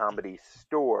course the Comedy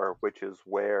Store, which is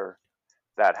where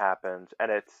that happens.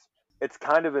 And it's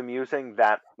kind of amusing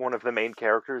that one of the main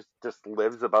characters just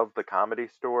lives above the Comedy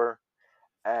Store.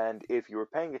 And if you were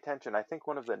paying attention, I think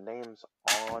one of the names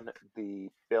on the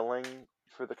billing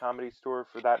for the Comedy Store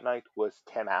for that night was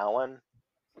Tim Allen.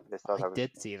 I just thought I that was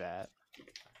did see that.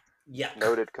 Yeah.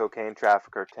 noted cocaine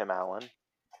trafficker Tim Allen.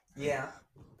 Yeah.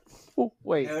 Oh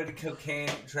wait, Noted cocaine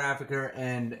trafficker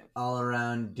and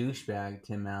all-around douchebag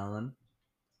Tim Allen.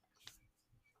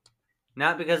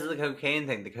 Not because of the cocaine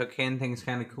thing. The cocaine thing's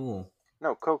kind of cool.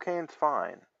 No, cocaine's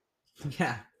fine.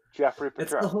 Yeah. Jeffrey It's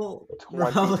the Patron. whole 2014.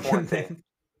 Republican thing.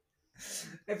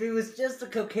 If he was just a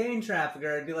cocaine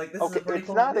trafficker, I'd be like, this is a Okay, pretty it's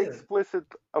cool not dude. explicit.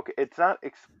 Okay, it's not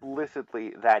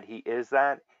explicitly that he is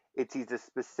that. It's he's a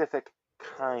specific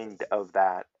kind of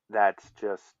that. That's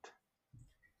just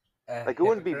like it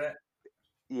wouldn't be. Hypocrite.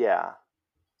 Yeah,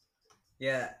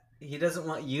 Yeah, he doesn't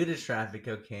want you to traffic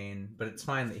cocaine, but it's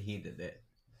fine that he did it.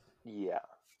 yeah.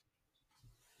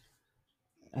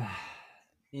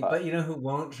 But you know who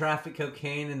won't traffic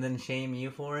cocaine and then shame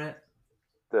you for it?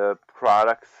 The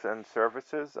products and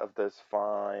services of this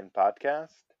fine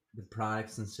podcast. The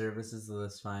products and services of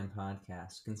this fine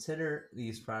podcast. Consider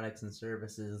these products and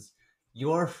services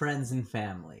your friends and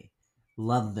family.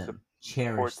 Love them.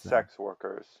 Cherish Support them. sex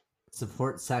workers.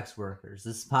 Support sex workers.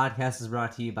 This podcast is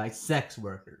brought to you by sex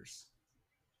workers.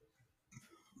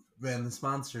 Man, the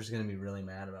sponsor's going to be really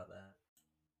mad about that.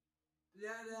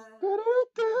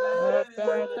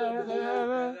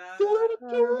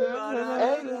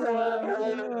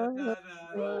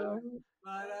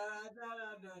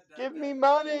 Give me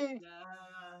money.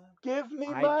 Give me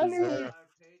I money. deserve-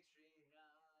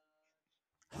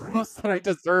 almost that I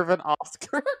deserve an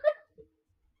Oscar.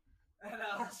 An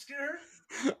Oscar?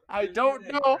 I don't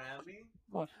Did you get a know.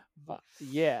 Grammy? But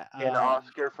yeah, An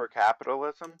Oscar for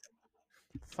capitalism.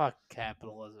 fuck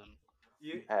capitalism.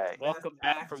 Hey, Welcome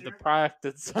Best back from the actor? product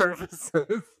and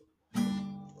services.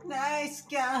 Nice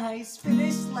guys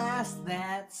finished last,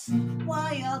 that's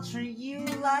why I'll treat you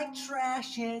like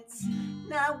trash. It's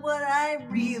not what I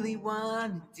really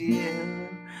want to do,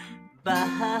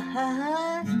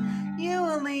 but you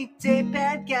only date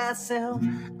bad guys, so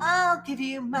I'll give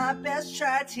you my best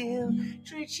try to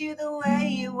treat you the way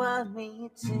you want me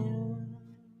to.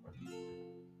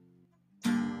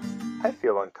 I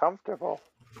feel uncomfortable.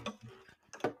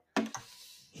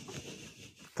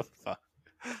 The fuck?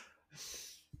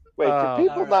 Wait, do Oh.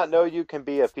 people Alright. not know you can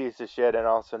be a piece of shit and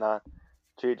also not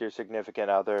treat your significant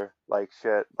other like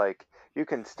shit? Like you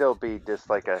can still be just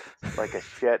like a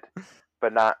shit,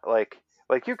 but not like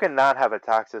you can not have a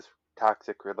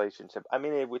toxic relationship. I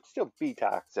mean, it would still be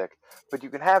toxic, but you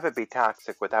can have it be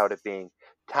toxic without it being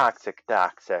toxic.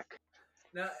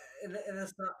 No,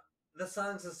 the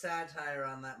song's a satire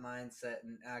on that mindset,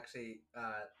 and actually,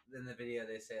 in the video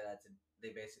they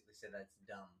basically say that's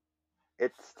dumb.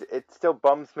 It still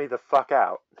bums me the fuck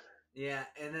out. Yeah,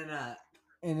 and then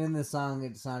in the song,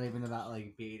 it's not even about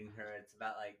like beating her; it's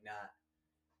about like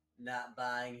not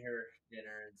buying her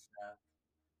dinner and stuff.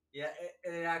 Yeah,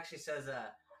 it actually says,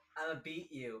 "I'm gonna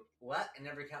beat you." What? In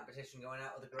every competition going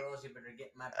out with the girls, you better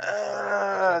get my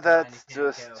permission. That's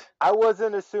just. I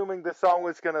wasn't assuming the song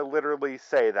was gonna literally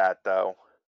say that though.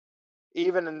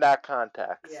 Even in that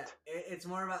context. Yeah, it's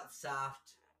more about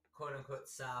soft, quote unquote,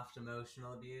 soft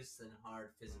emotional abuse than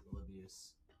hard physical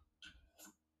abuse.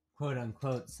 Quote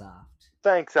unquote soft.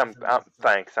 Thanks, I'm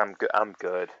good. I'm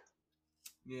good.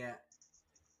 Yeah.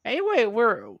 Anyway,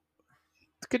 we're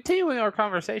continuing our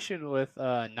conversation with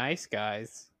nice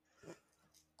guys.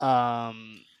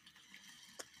 Um,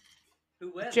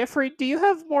 Who wins? Jeffrey, do you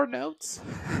have more notes?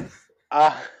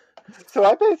 So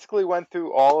I basically went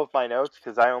through all of my notes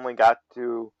because I only got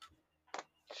to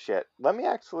shit. Let me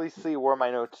actually see where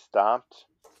my notes stopped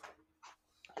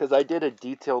because I did a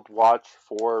detailed watch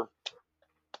for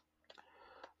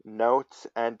notes,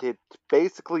 and it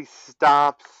basically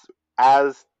stops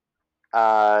as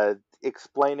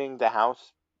explaining the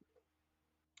house,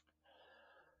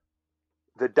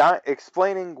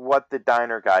 explaining what the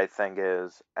diner guy thing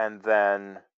is, and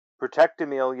then protect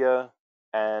Amelia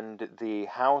and the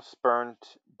house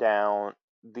burnt down.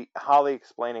 The Holly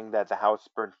explaining that the house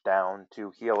burnt down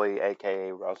to Healy,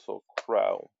 aka Russell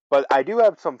Crowe. But I do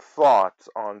have some thoughts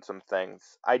on some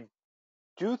things. I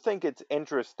do think it's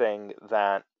interesting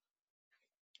that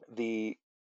the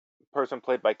person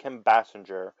played by Kim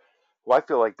Basinger, who I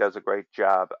feel like does a great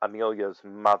job, Amelia's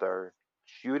mother,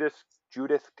 Judith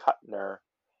Kuttner,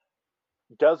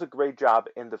 does a great job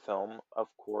in the film, of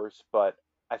course, but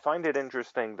I find it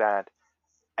interesting that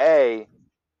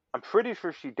I'm pretty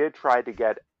sure she did try to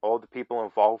get all the people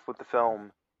involved with the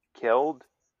film killed,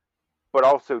 but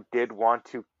also did want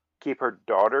to keep her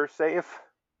daughter safe.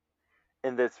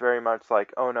 In this very much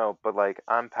like, oh no, but like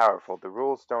I'm powerful, the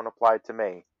rules don't apply to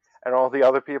me, and all the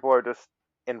other people are just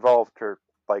involved or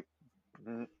like,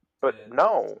 but Yeah.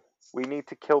 no, we need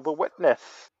to kill the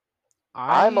witness.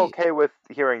 I'm okay with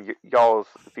hearing y'all's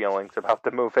feelings about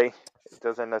the movie. It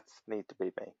doesn't need to be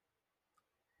me.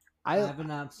 I have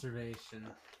an observation.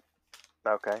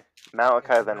 Okay.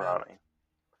 Malachi, It's then about- Ronnie.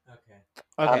 Okay.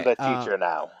 I'm the teacher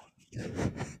now.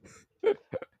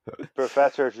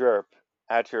 Professor Jerp,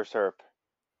 at your serp.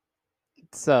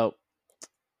 So,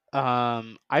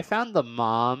 I found the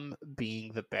mom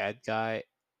being the bad guy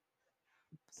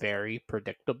very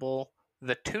predictable.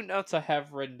 The two notes I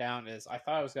have written down is I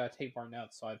thought I was gonna take more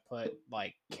notes, so I put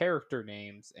like character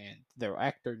names and their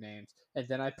actor names, and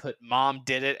then I put mom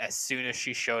did it as soon as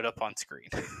she showed up on screen.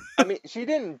 I mean, she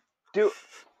didn't do.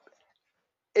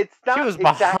 It's not She was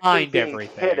exactly behind being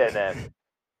everything. hidden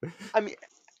in. I mean,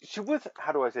 she was.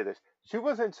 How do I say this? She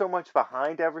wasn't so much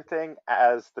behind everything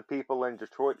as the people in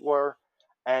Detroit were,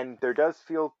 and there does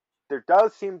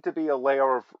seem to be a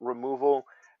layer of removal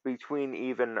between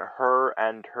even her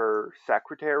and her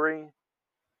secretary,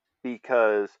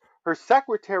 because her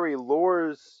secretary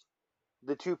lures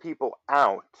the two people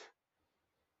out,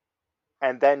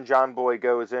 and then John Boy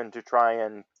goes in to try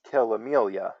and kill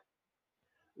Amelia.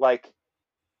 Like,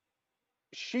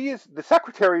 the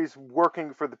secretary's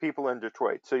working for the people in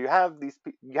Detroit. So you have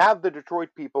the Detroit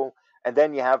people, and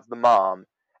then you have the mom,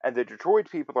 and the Detroit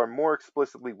people are more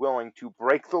explicitly willing to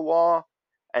break the law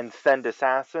and send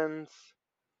assassins,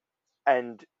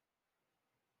 and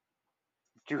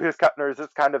Judith Kuttner is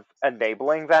just kind of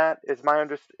enabling that. Is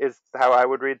how I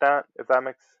would read that, if that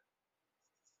makes.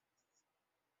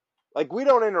 Like, we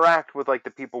don't interact with like the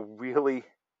people really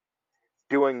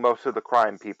doing most of the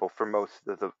crime people for most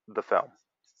of the film,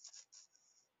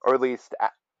 or at least.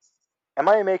 Am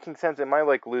I making sense? Am I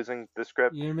like losing the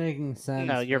script? You're making sense.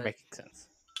 No, you're making sense.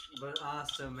 But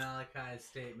also, Malachi's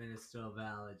statement is still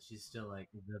valid. She's still like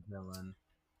the villain.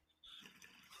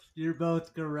 You're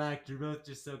both correct. You're both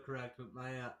just so correct. But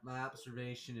my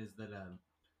observation is that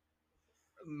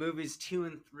movies 2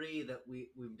 and 3 that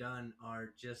we've done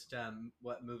are just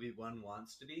what movie 1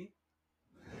 wants to be,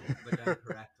 but done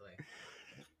correctly.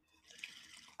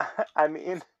 I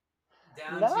mean,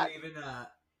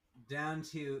 down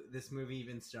to this movie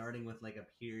even starting with like a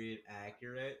period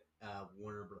accurate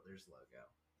Warner Brothers logo.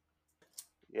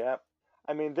 Yeah,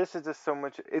 I mean, this is just so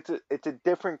much. It's a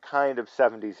different kind of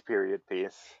 '70s period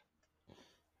piece.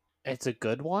 It's a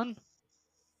good one.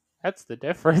 That's the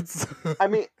difference. I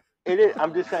mean, it is.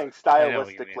 I'm just saying, I know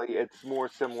what you stylistically, it's more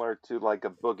similar to like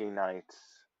a Boogie Nights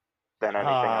than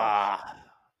anything else.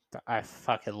 I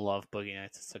fucking love Boogie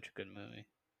Nights. It's such a good movie.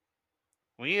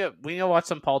 We need to watch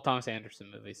some Paul Thomas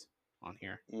Anderson movies on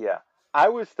here. Yeah, I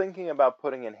was thinking about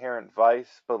putting Inherent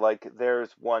Vice, but like,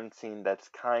 there's one scene that's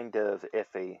kind of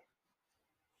iffy.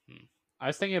 I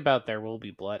was thinking about There Will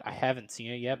Be Blood. I haven't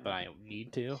seen it yet, but I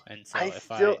need to. And so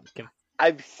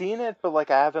I've seen it, but like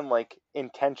I haven't like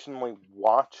intentionally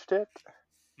watched it.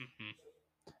 Mm-hmm.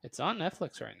 It's on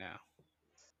Netflix right now.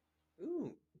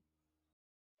 Ooh.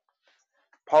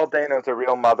 Paul Dano's a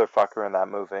real motherfucker in that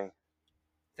movie.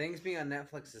 Things being on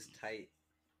Netflix is tight.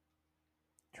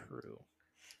 True.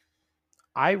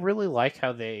 I really like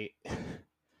how they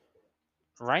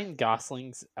Ryan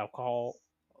Gosling's alcohol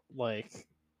like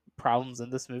problems in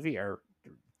this movie are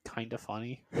kind of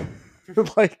funny.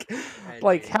 like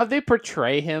Edgy. how they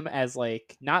portray him as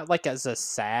like not like as a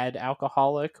sad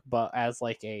alcoholic, but as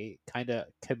like a kind of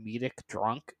comedic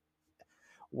drunk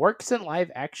works in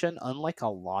live action, unlike a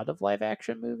lot of live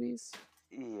action movies.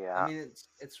 Yeah. I mean,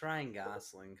 it's Ryan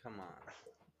Gosling. Come on.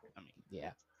 I mean,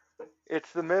 yeah.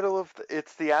 It's the middle of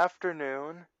it's the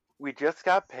afternoon. We just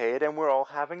got paid and we're all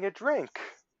having a drink.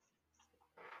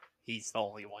 He's the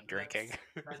only one drinking.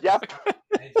 That's Yep. fucking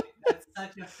edgy. That's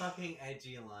such a fucking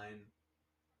edgy line.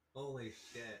 Holy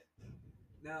shit.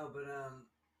 No, but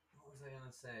what was I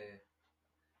gonna say?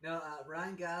 No,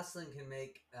 Ryan Gosling can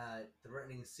make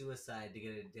threatening suicide to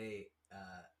get a date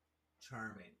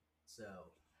charming. So,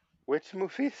 Which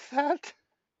movie is that?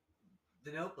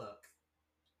 The Notebook.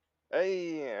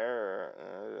 Hey,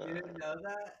 You didn't know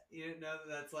that? You didn't know that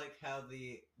that's like how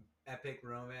the epic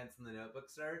romance in The Notebook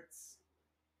starts?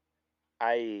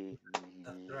 I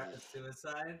A threat of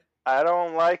suicide?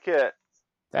 don't like it.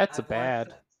 That's I've watched bad.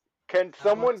 that- Can I've watched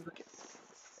someone?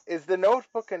 Is The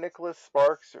Notebook a Nicholas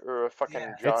Sparks or a fucking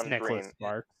Yeah. It's John Nicholas Green?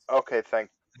 Sparks. Okay, thank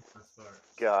Nicholas Sparks.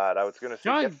 God. I was gonna say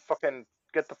John-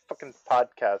 get the fucking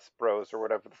podcast bros or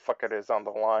whatever the fuck it is on the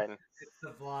line. It's the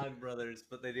Vlog Brothers,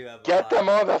 but they do have a Get vlog. them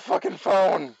on the fucking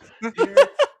phone.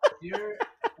 You're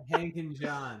Hank and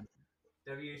John.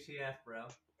 WTF, bro?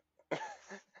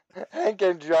 Hank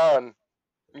and John,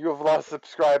 you have lost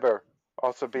subscriber.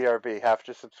 Also, BRB, have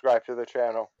to subscribe to the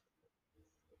channel.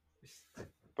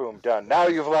 Boom, done. Now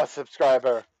you've lost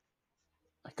subscriber.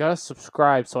 I gotta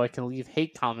subscribe so I can leave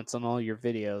hate comments on all your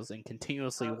videos and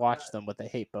continuously watch them with a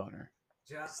hate boner.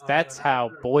 John, 'Cause that's how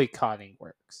boycotting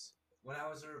works. When I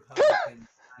was a Republican,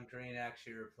 John Green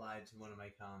actually replied to one of my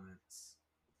comments.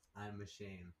 I'm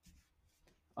ashamed.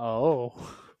 Oh.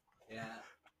 Yeah.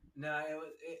 No,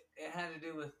 it had to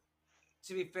do with.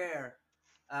 To be fair,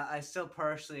 I still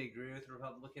partially agree with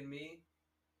Republican me,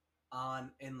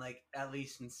 in like at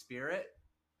least in spirit.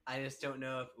 I just don't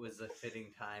know if it was a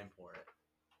fitting time for it.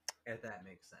 If that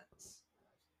makes sense,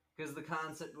 because the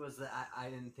concept was that I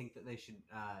didn't think that they should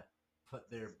put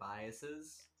their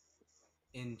biases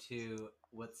into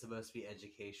what's supposed to be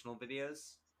educational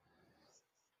videos.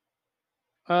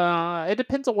 It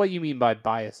depends on what you mean by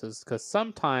biases, because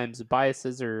sometimes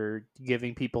biases are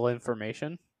giving people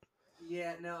information.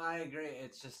 Yeah, no, I agree.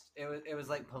 It's just it was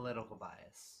like political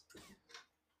bias.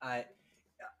 I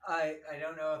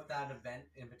don't know if that event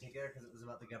in particular, because it was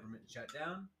about the government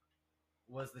shutdown,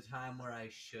 was the time where I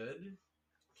should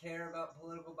care about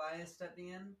political bias stepping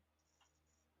in.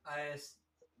 I just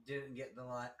didn't get the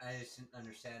line. I just didn't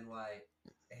understand why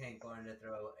Hank wanted to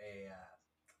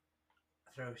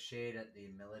throw shade at the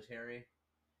military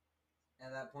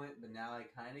at that point. But now I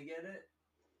kind of get it.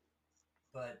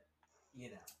 But you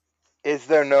know, Is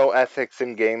there no ethics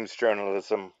in games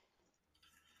journalism?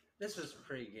 this was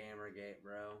pre-Gamergate,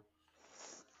 bro.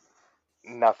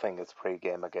 Nothing is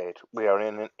pre-Gamergate. We are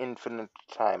in an infinite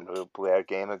time loop where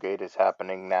Gamergate is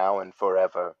happening now and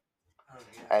forever. Oh,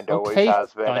 yeah. And always Okay,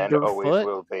 has been and always Thunderfoot.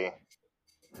 will be.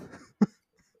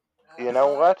 You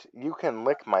know what? You can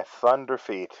lick my thunder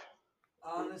feet.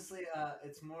 Honestly,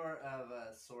 it's more of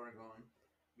a sorghum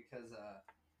because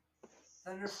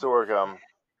Thunderfoot Sorghum.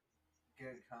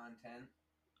 good content,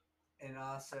 and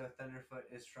also Thunderfoot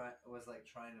was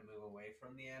trying to move away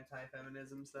from the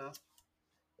anti-feminism stuff.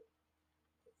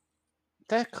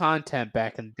 That content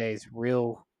back in the day is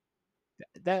real.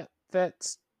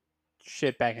 That's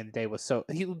shit back in the day was so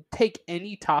he would take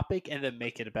any topic and then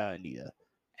make it about Anita.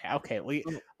 Okay,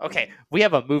 we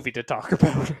have a movie to talk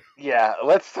about. Yeah,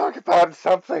 let's talk about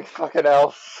something fucking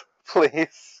else,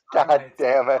 please. God Alright, so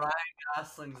damn it. Ryan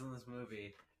Gosling's in this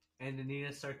movie, and Anita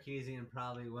Sarkeesian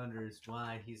probably wonders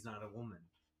why he's not a woman.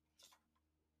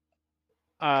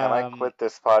 Can I quit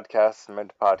this podcast Why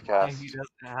mid-podcast? he doesn't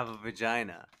have a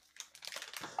vagina.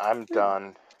 I'm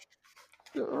done.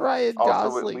 Ryan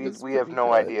Also, Gosling is we have pretty no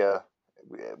good. idea.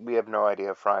 We have no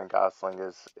idea if Ryan Gosling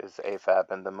is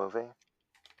AFAB in the movie,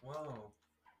 Whoa,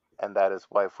 and that his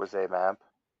wife was AMAB.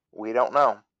 We don't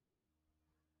know.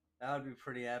 that would be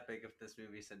pretty epic if this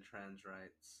movie said trans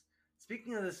rights.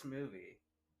 Speaking of this movie,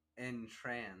 and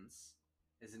trans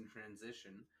is in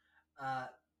transition,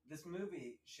 this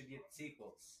movie should get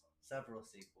sequels, several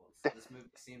sequels. This movie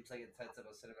seems like it sets up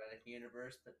a cinematic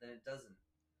universe, but then it doesn't.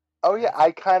 Oh yeah,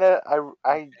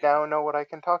 I now know what I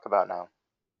can talk about now.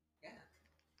 Yeah.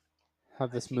 How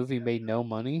this movie made no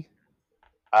money?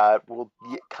 Well,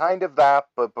 kind of that,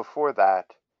 but before that,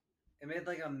 It made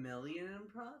like $1 million in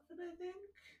profit, I think.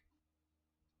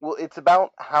 well, it's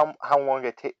about how long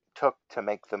it took to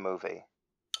make the movie.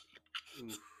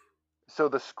 Oof. So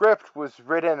the script was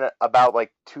written about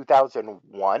like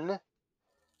 2001,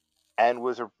 and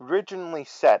was originally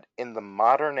set in the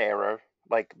modern era,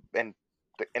 like in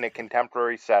a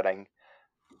contemporary setting,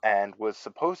 and was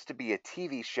supposed to be a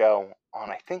TV show on,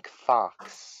 I think,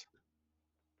 Fox.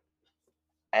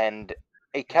 And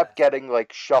it kept Yes. getting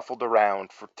like shuffled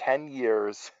around for 10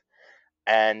 years,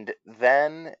 and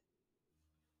then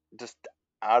just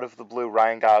out of the blue,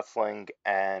 Ryan Gosling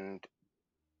and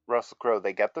Russell Crowe,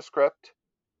 they get the script,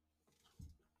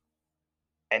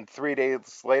 and 3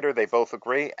 days later they both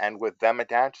agree, and with them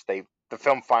attached, the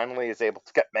film finally is able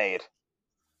to get made.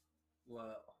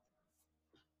 Whoa.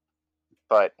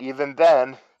 But even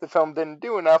then, the film didn't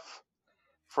do enough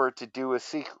for it to do a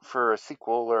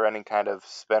sequel or any kind of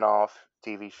spin-off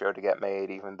TV show to get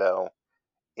made, even though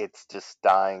it's just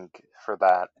dying for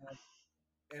that.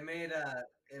 It made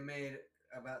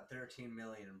about 13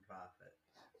 million in profit.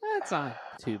 That's not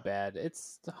too bad.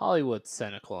 It's Hollywood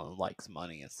cynical and likes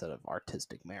money instead of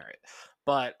artistic merit.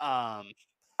 But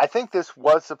I think this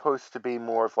was supposed to be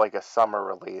more of like a summer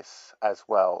release as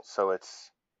well, so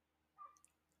it's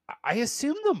I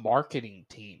assume the marketing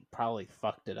team probably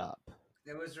fucked it up.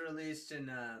 It was released in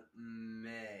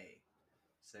May,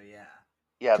 so yeah.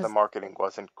 yeah, the 'Cause- marketing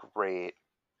wasn't great.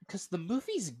 Because the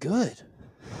movie's good.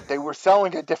 They were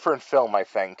selling a different film, I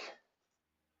think.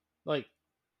 Like,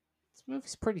 this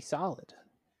movie's pretty solid.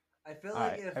 I feel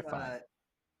like I find.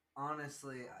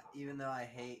 honestly, even though I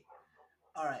hate,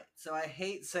 all right, so I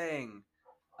hate saying,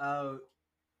 oh,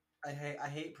 I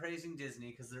hate praising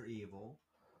Disney because they're evil.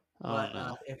 Oh But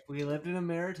no. if we lived in a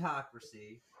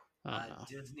meritocracy, Oh no.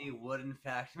 Disney would in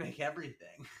fact make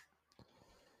everything.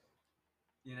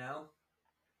 You know,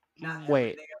 not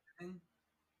Wait. everything,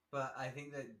 but I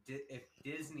think that if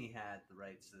Disney had the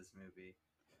rights to this movie,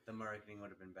 the marketing would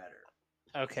have been better.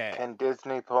 Okay. Can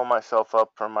Disney pull myself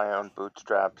up from my own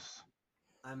bootstraps?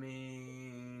 I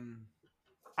mean,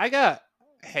 I got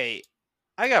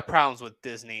problems with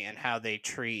Disney and how they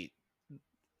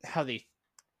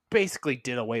basically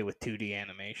did away with 2D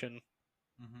animation.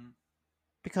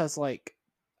 Because, like,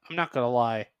 I'm not gonna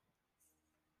lie,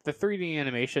 the 3D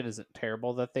animation isn't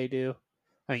terrible that they do.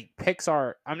 I mean,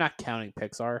 Pixar, I'm not counting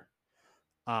Pixar.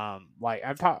 Like,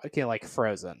 I'm talking like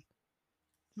Frozen.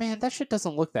 Man, that shit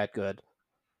doesn't look that good.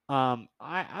 I'm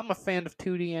a fan of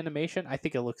 2D animation. I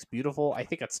think it looks beautiful. I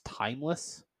think it's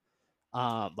timeless.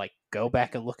 Like, go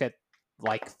back and look at,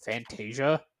 like,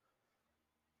 Fantasia.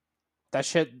 That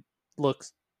shit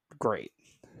looks great.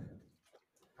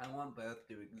 I want both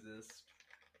to exist.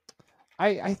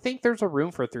 I think there's a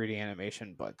room for 3D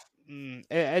animation, but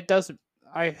it doesn't.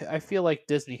 I feel like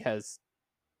Disney has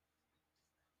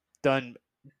done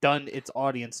its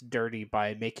audience dirty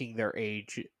by making their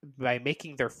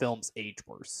films age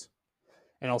worse,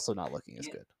 and also not looking as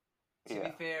good. To be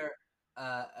fair,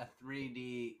 a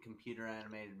 3D computer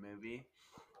animated movie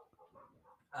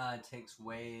takes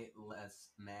way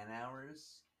less human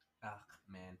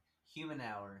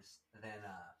hours than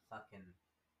fucking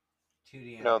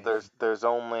 2D animation. No, there's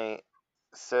only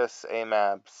cis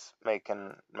AMABs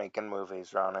making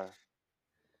movies, Ronnie.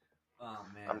 Oh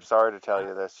man. I'm sorry to tell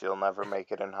you this, you'll never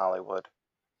make it in Hollywood.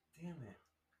 Damn it.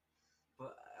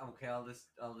 But okay, I'll just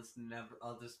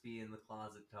be in the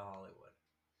closet to Hollywood.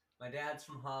 My dad's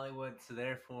from Hollywood, so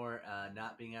therefore,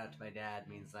 not being out to my dad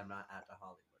means I'm not out to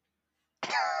Hollywood.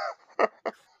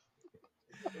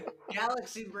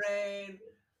 Galaxy Brain,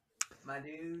 my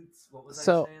dudes. What was I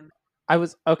saying? I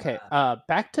was okay.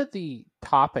 Back to the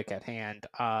topic at hand.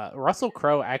 Russell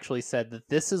Crowe actually said that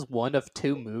this is one of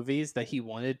 2 movies that he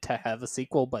wanted to have a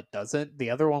sequel but doesn't. The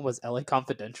other one was LA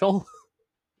Confidential.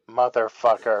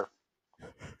 Motherfucker.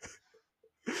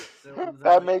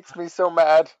 That makes me so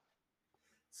mad.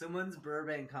 Someone's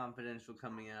Burbank Confidential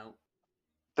coming out.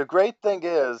 The great thing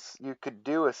is, you could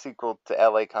do a sequel to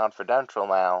LA Confidential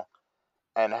now,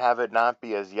 and have it not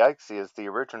be as yikesy as the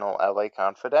original LA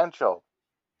Confidential.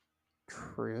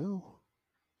 True.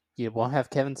 You won't have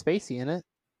Kevin Spacey in it.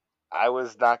 I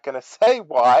was not gonna say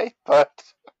why, but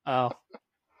oh,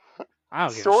 I don't give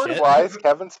a shit. Story-wise,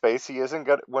 Kevin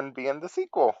Spacey wouldn't be in the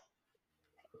sequel.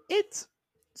 It's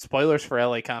spoilers for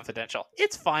LA Confidential.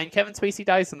 It's fine. Kevin Spacey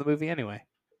dies in the movie anyway.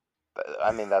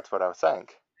 I mean, that's what I was saying.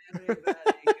 Everybody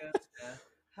goes to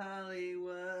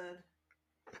Hollywood.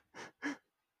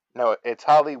 No, it's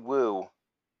Hollywood.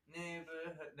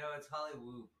 Neighborhood. No, it's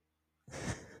Hollywood.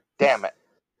 Damn it.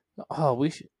 Oh, we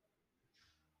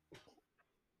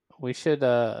should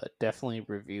definitely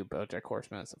review BoJack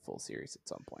Horseman as a full series at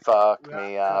some point. Fuck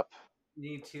me up.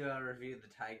 Need to review the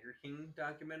Tiger King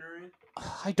documentary.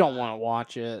 I don't want to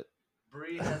watch it.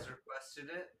 Bree has requested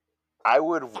it. I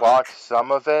would watch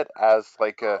some of it as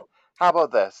like a. How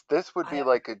about this? This would be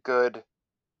like a good.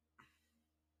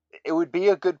 it would be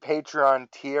a good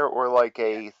Patreon tier or like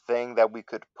a thing that we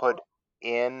could put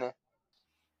in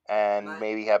and My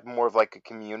maybe have more of like a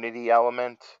community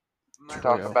element my, to my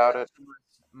talk True. about it. suggestion was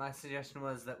my suggestion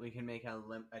was that we can make a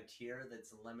tier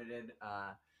that's limited,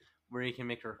 where you can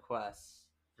make requests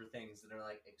for things that are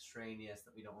like extraneous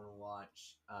that we don't want to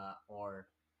watch, or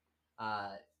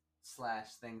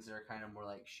slash things that are kind of more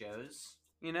like shows,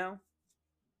 you know,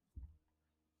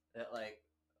 that like,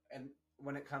 and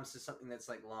when it comes to something that's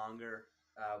like longer,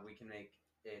 we can make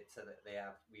it so that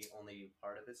we only do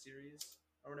part of the series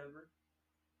or whatever.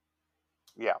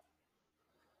 Yeah.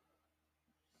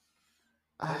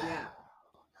 But yeah.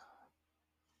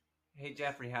 Hey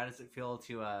Jeffrey, how does it feel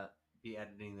to be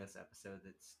editing this episode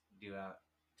that's due out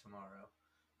tomorrow?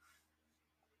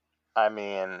 I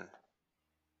mean,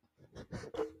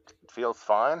 it feels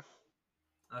fine.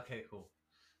 Okay, cool.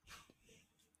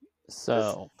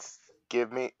 So,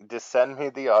 Just send me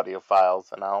the audio files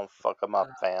and I'll fuck them up,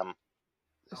 Uh, fam. Okay.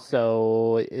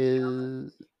 so do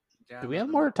Download we have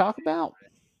them more to on talk my about?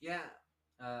 favorite. Yeah.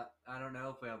 I don't know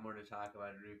if we have more to talk about.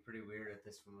 It'd be pretty weird if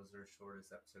this one was our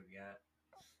shortest episode yet.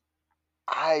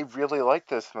 I really like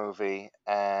this movie,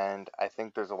 and I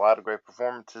think there's a lot of great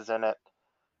performances in it.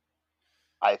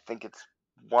 I think it's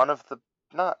one of the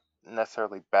not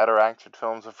necessarily better action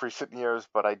films of recent years,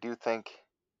 but I do think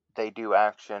they do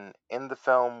action in the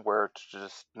film where it's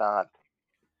just not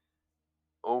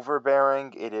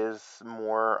overbearing. It is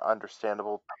more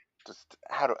understandable. Just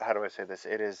how do I say this?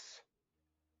 It is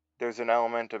there's an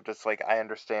element of just like I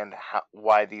understand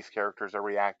why these characters are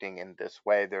reacting in this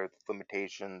way. There are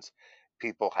limitations.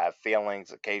 People have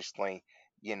feelings. Occasionally,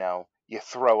 you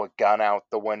throw a gun out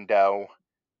the window.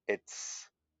 It's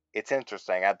it's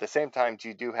interesting. At the same time,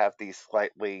 you do have these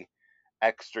slightly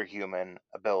extra human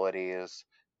abilities,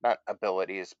 not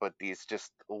abilities, but these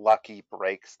just lucky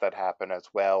breaks that happen as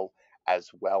well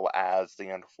as the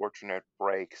unfortunate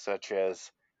break, such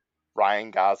as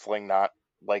Ryan Gosling not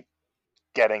like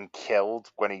getting killed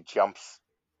when he jumps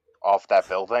off that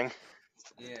building.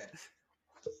 Yeah.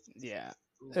 Yeah.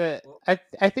 Well,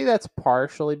 I think that's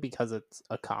partially because it's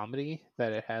a comedy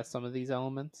that it has some of these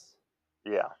elements.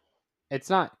 Yeah. It's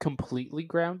not completely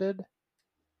grounded,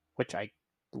 which I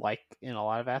like in a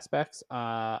lot of aspects.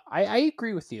 I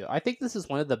agree with you. I think this is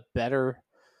one of the better.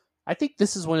 I think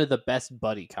this is one of the best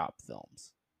buddy cop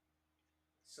films.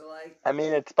 so like I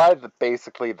mean, it's by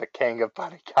basically the king of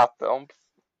buddy cop films.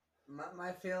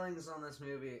 my feelings on this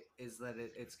movie is that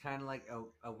it's kind of like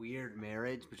a weird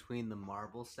marriage between the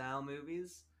Marvel style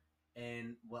movies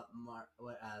and what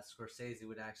Scorsese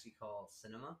would actually call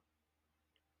cinema.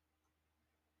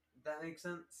 If that makes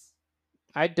sense.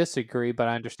 I disagree, but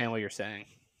I understand what you're saying.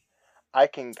 I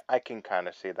can kind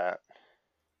of see that.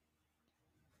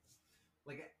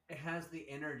 Like it has the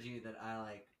energy that I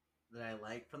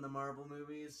like from the Marvel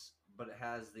movies, but it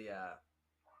has the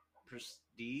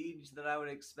prestige that I would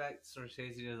expect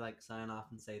Scorsese to like sign off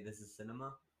and say this is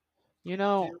cinema. You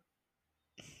know,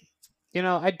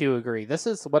 I do agree. This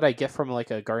is what I get from like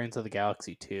a Guardians of the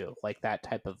Galaxy 2, like that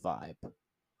type of vibe.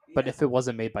 But Yeah. if it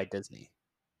wasn't made by Disney,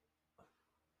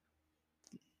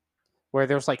 where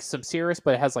there's like some serious,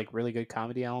 but it has like really good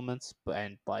comedy elements,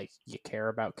 and like you care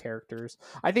about characters.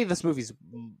 I think this movie's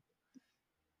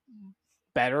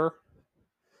better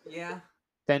Yeah.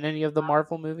 than any of the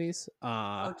Marvel movies.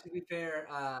 Oh, to be fair,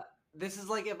 this is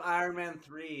like if Iron Man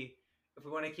 3, if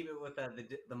we want to keep it with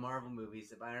the Marvel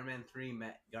movies, if Iron Man 3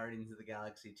 met Guardians of the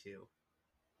Galaxy 2.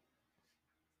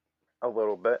 A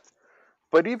little bit.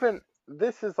 But even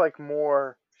this is like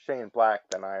more Shane Black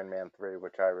than Iron Man 3,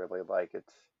 which I really like.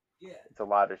 Yeah. It's a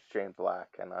lot of Shane Black,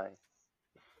 and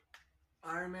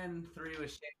Iron Man 3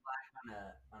 was Shane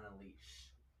Black on a leash.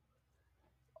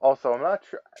 also I'm not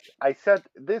sure. I said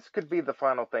this could be the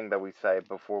final thing that we say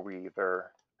before we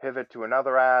either pivot to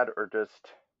another ad or just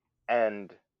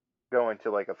end go into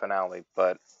like a finale.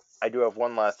 But I do have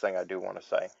one last thing I do want to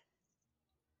say.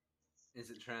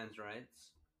 Is it trans rights?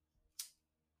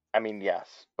 I mean,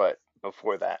 yes, but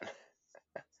before that,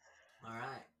 All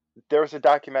right. there's a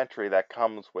documentary that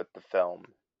comes with the film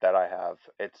that I have.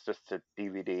 It's just a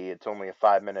DVD. It's only a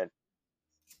 5 minute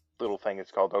little thing.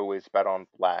 It's called Always Bet on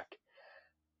Black.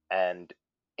 And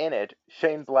in it,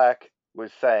 Shane Black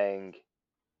was saying,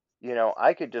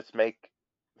 I could just make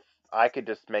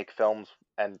films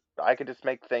and I could just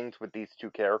make things with these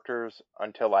two characters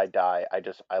until I die.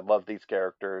 I love these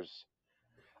characters.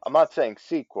 I'm not saying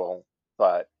sequel,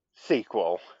 but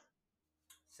sequel.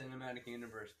 Cinematic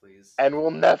universe, please. And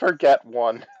we'll never get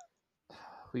one.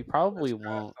 We probably Let's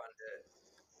won't.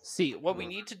 crowdfund it. See, what we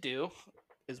need to do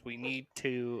is we need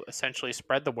to essentially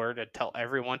spread the word and tell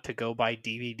everyone to go buy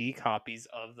DVD copies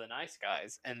of The Nice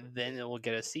Guys, and then it will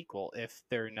get a sequel if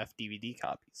there are enough DVD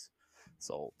copies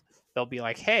sold. They'll be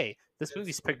like, hey, this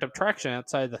movie's picked up traction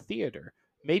outside the theater.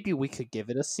 Maybe we could give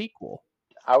it a sequel.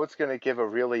 I was going to give a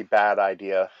really bad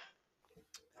idea.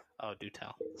 Oh, do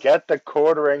tell. Get the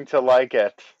quartering to like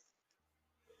it.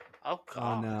 Oh,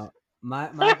 God. Oh no, my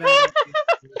bad idea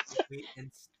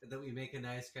is that we make a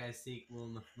Nice Guy sequel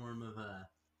in the form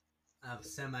of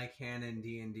semi-canon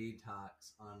D&D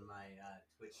talks on my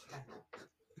Twitch channel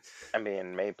I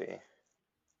mean, maybe.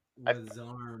 with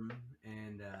Zorm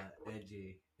and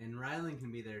Edgy, and Rylan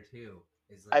can be there too.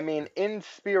 I mean, in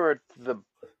spirit,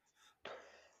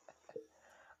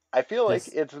 I feel like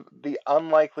This- it's the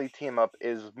unlikely team up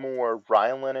is more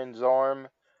Rylan and Zarm,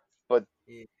 but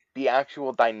Yeah. the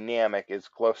actual dynamic is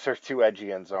closer to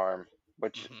Edgy and Zarm,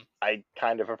 which Mhm. I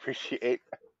kind of appreciate.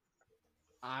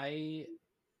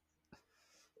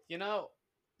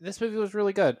 This movie was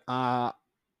really good. I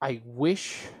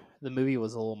wish the movie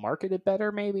was a little marketed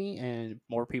better, maybe, and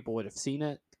more people would have seen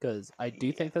it, because I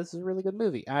do think this is a really good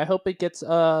movie. I hope it gets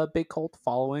a big cult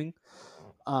following.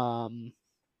 I'm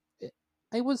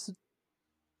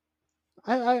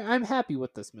happy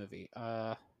with this movie.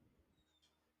 I'm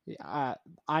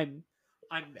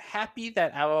happy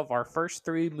that out of our first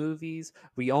 3 movies,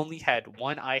 we only had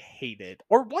one I hated,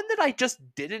 or one that I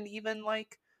just didn't even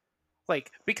like.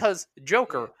 Because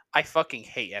Joker, I fucking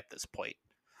hate at this point.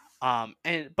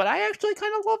 But I actually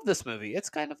kind of love this movie. It's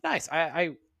kind of nice.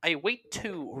 I wait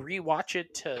to rewatch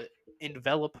it to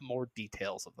envelop more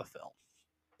details of the film.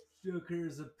 Joker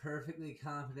is a perfectly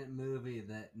competent movie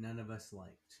that none of us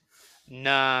liked.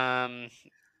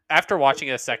 After watching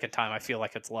it a second time, I feel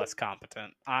like it's less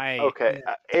competent. Okay,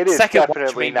 it is Second watch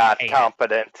definitely made me not hate it.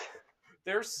 competent.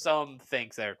 There's some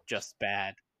things that are just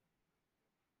bad.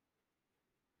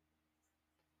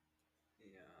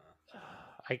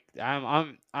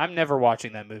 I'm never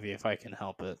watching that movie if I can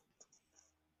help it.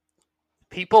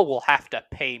 People will have to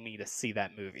pay me to see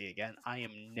that movie again. I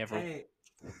am never. Hey,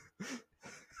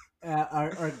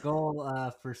 our goal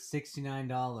for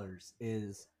 $69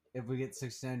 is, if we get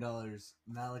 $69,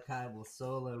 Malachi will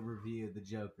solo review the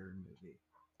Joker movie.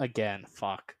 Again,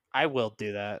 fuck. I will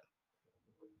do that.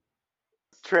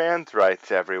 Trans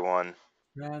rights, everyone.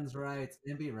 Trans rights,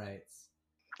 NB rights.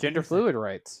 Gender fluid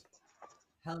rights.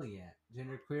 Hell yeah.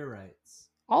 Gender queer rights.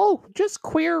 Oh, just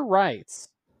queer rights.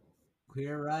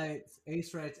 Queer rights,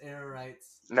 ace rights, arrow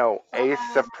rights. No, ace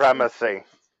supremacy.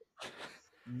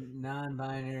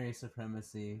 Non-binary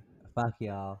supremacy. Fuck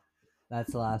y'all.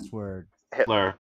 That's the last word. Hitler.